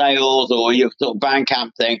get sales or your sort of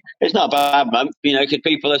Bandcamp thing, it's not a bad month, because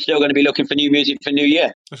people are still going to be looking for new music for New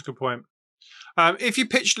Year. That's a good point. If you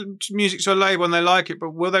pitch music to a label and they like it,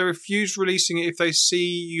 but will they refuse releasing it if they see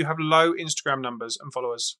you have low Instagram numbers and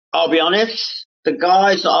followers? I'll be honest, the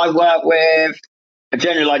guys that I work with,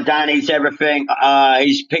 generally like Dan Eats Everything,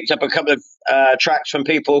 he's picked up a couple of tracks from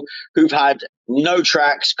people who've had no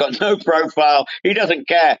tracks, got no profile. He doesn't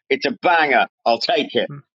care. It's a banger. I'll take it.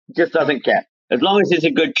 Just doesn't care. As long as it's a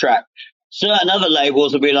good track. Certain other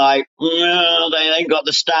labels will be like, no, they ain't got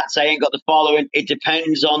the stats, they ain't got the following. It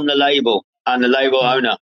depends on the label and the label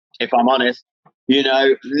owner, if I'm honest.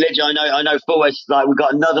 Literally, I know full well, like we've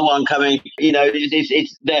got another one coming.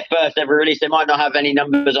 It's their first ever release. They might not have any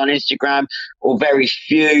numbers on Instagram or very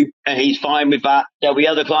few, and he's fine with that. There'll be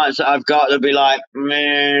other clients that I've got that'll be like,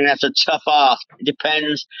 man, that's a tough ask. It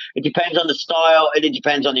depends. It depends on the style, and it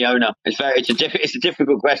depends on the owner. It's a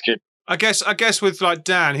difficult question. I guess with like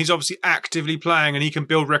Dan, he's obviously actively playing, and he can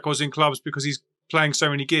build records in clubs because he's playing so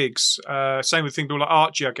many gigs. Same with people like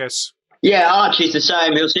Archie, I guess. Yeah, Archie's the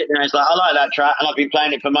same. He'll sit there and it's like, I like that track and I've been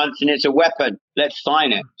playing it for months and it's a weapon. Let's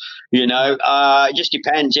sign it. It just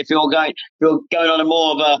depends. If you're going on a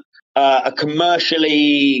more of a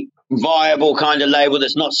commercially viable kind of label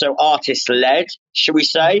that's not so artist led, should we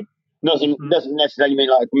say? Doesn't necessarily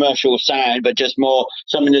mean like a commercial sound, but just more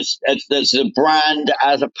something that's a brand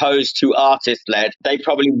as opposed to artist led. They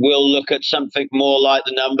probably will look at something more like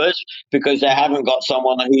the numbers because they haven't got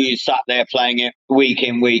someone who's sat there playing it week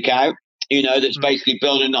in, week out. That's basically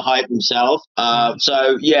building the hype themselves.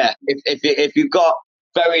 So yeah, if you've got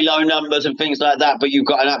very low numbers and things like that, but you've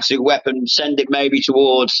got an absolute weapon, send it maybe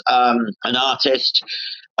towards an artist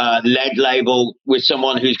led label with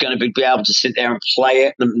someone who's going to be able to sit there and play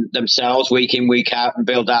it themselves week in, week out and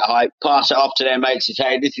build that hype. Pass it off to their mates and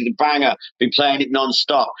say, this is a banger. Been playing it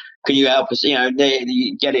non-stop. Can you help us?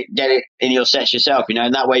 Get it in your sets yourself,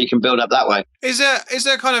 and that way you can build up that way. Is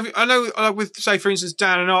there kind of, I know with, say, for instance,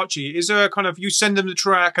 Dan and Archie, is there a kind of, you send them the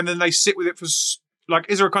track and then they sit with it for, like,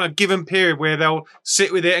 is there a kind of given period where they'll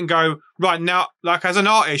sit with it and go, right now, like as an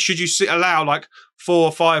artist, should you allow like 4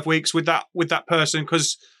 or 5 weeks with that person?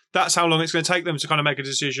 Because that's how long it's going to take them to kind of make a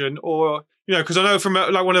decision. Or, because I know from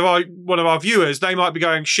like one of our viewers, they might be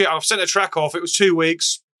going, shit, I've sent a track off. It was 2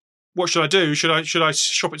 weeks. What should I do? Should I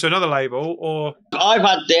shop it to another label? Or I've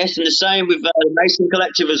had this, and the same with the Mason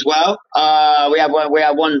Collective as well. We had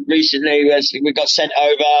one recently. We got sent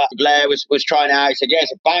over. Blair was trying it out. He said, "Yeah,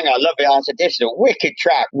 it's a banger. I love it." I said, "This is a wicked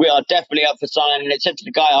track. We are definitely up for signing it." Said to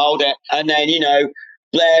the guy, "Hold it." And then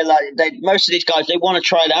Blair, most of these guys, they want to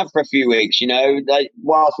try it out for a few weeks.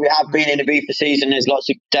 Whilst we have been in a FIFA season, there's lots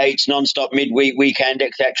of dates, non-stop, midweek, weekend,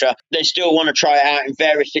 etc. They still want to try it out in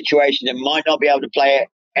various situations. They might not be able to play it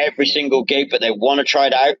every single gig, but they want to try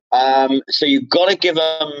it out. So you've got to give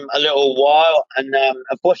them a little while. And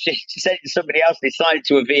unfortunately, she said to somebody else, they signed it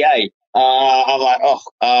to a VA. I'm like,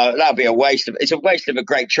 that'd be a waste of a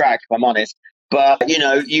great track, if I'm honest. But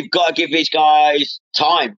you've got to give these guys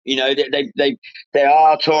time. They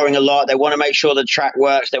are touring a lot. They want to make sure the track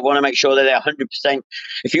works. They want to make sure that they're 100%.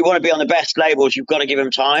 If you want to be on the best labels, you've got to give them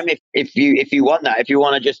time. If you want that, if you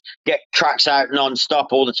want to just get tracks out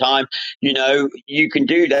non-stop all the time, you can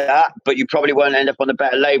do that. But you probably won't end up on the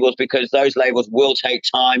better labels because those labels will take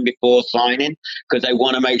time before signing because they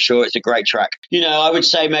want to make sure it's a great track. I would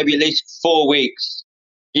say maybe at least 4 weeks.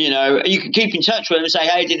 You can keep in touch with them and say,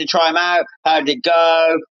 hey, did you try them out? How did it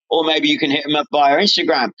go? Or maybe you can hit them up via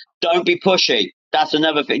Instagram. Don't be pushy. That's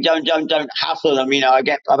another thing. Don't hassle them. I've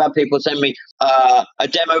had people send me a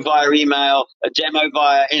demo via email, a demo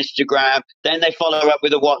via Instagram. Then they follow up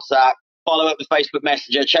with a WhatsApp, follow up with Facebook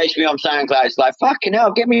Messenger, chase me on SoundCloud. It's like, fucking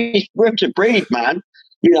hell, give me room to breathe, man.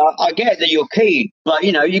 I get that you're keen, but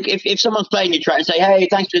if someone's playing your track and say, "Hey,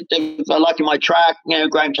 thanks for liking my track,"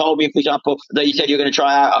 Graham told me, for example, that you said you're going to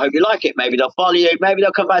try out. I hope you like it. Maybe they'll follow you. Maybe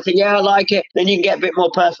they'll come back and say, "Yeah, I like it." Then you can get a bit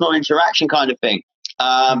more personal interaction, kind of thing.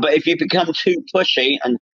 But if you become too pushy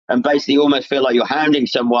and basically almost feel like you're hounding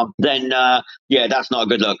someone, then that's not a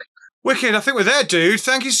good look. Wicked. I think we're there, dude.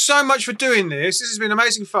 Thank you so much for doing this. This has been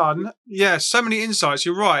amazing fun. Yeah, so many insights.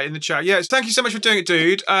 You're right in the chat. Yeah, thank you so much for doing it,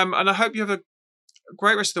 dude. And I hope you have a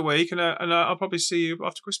great rest of the week. And I'll probably see you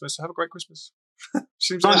after Christmas. So have a great Christmas.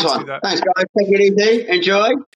 Seems Nice early to one. do that. Thanks, guys. Take it easy. Enjoy.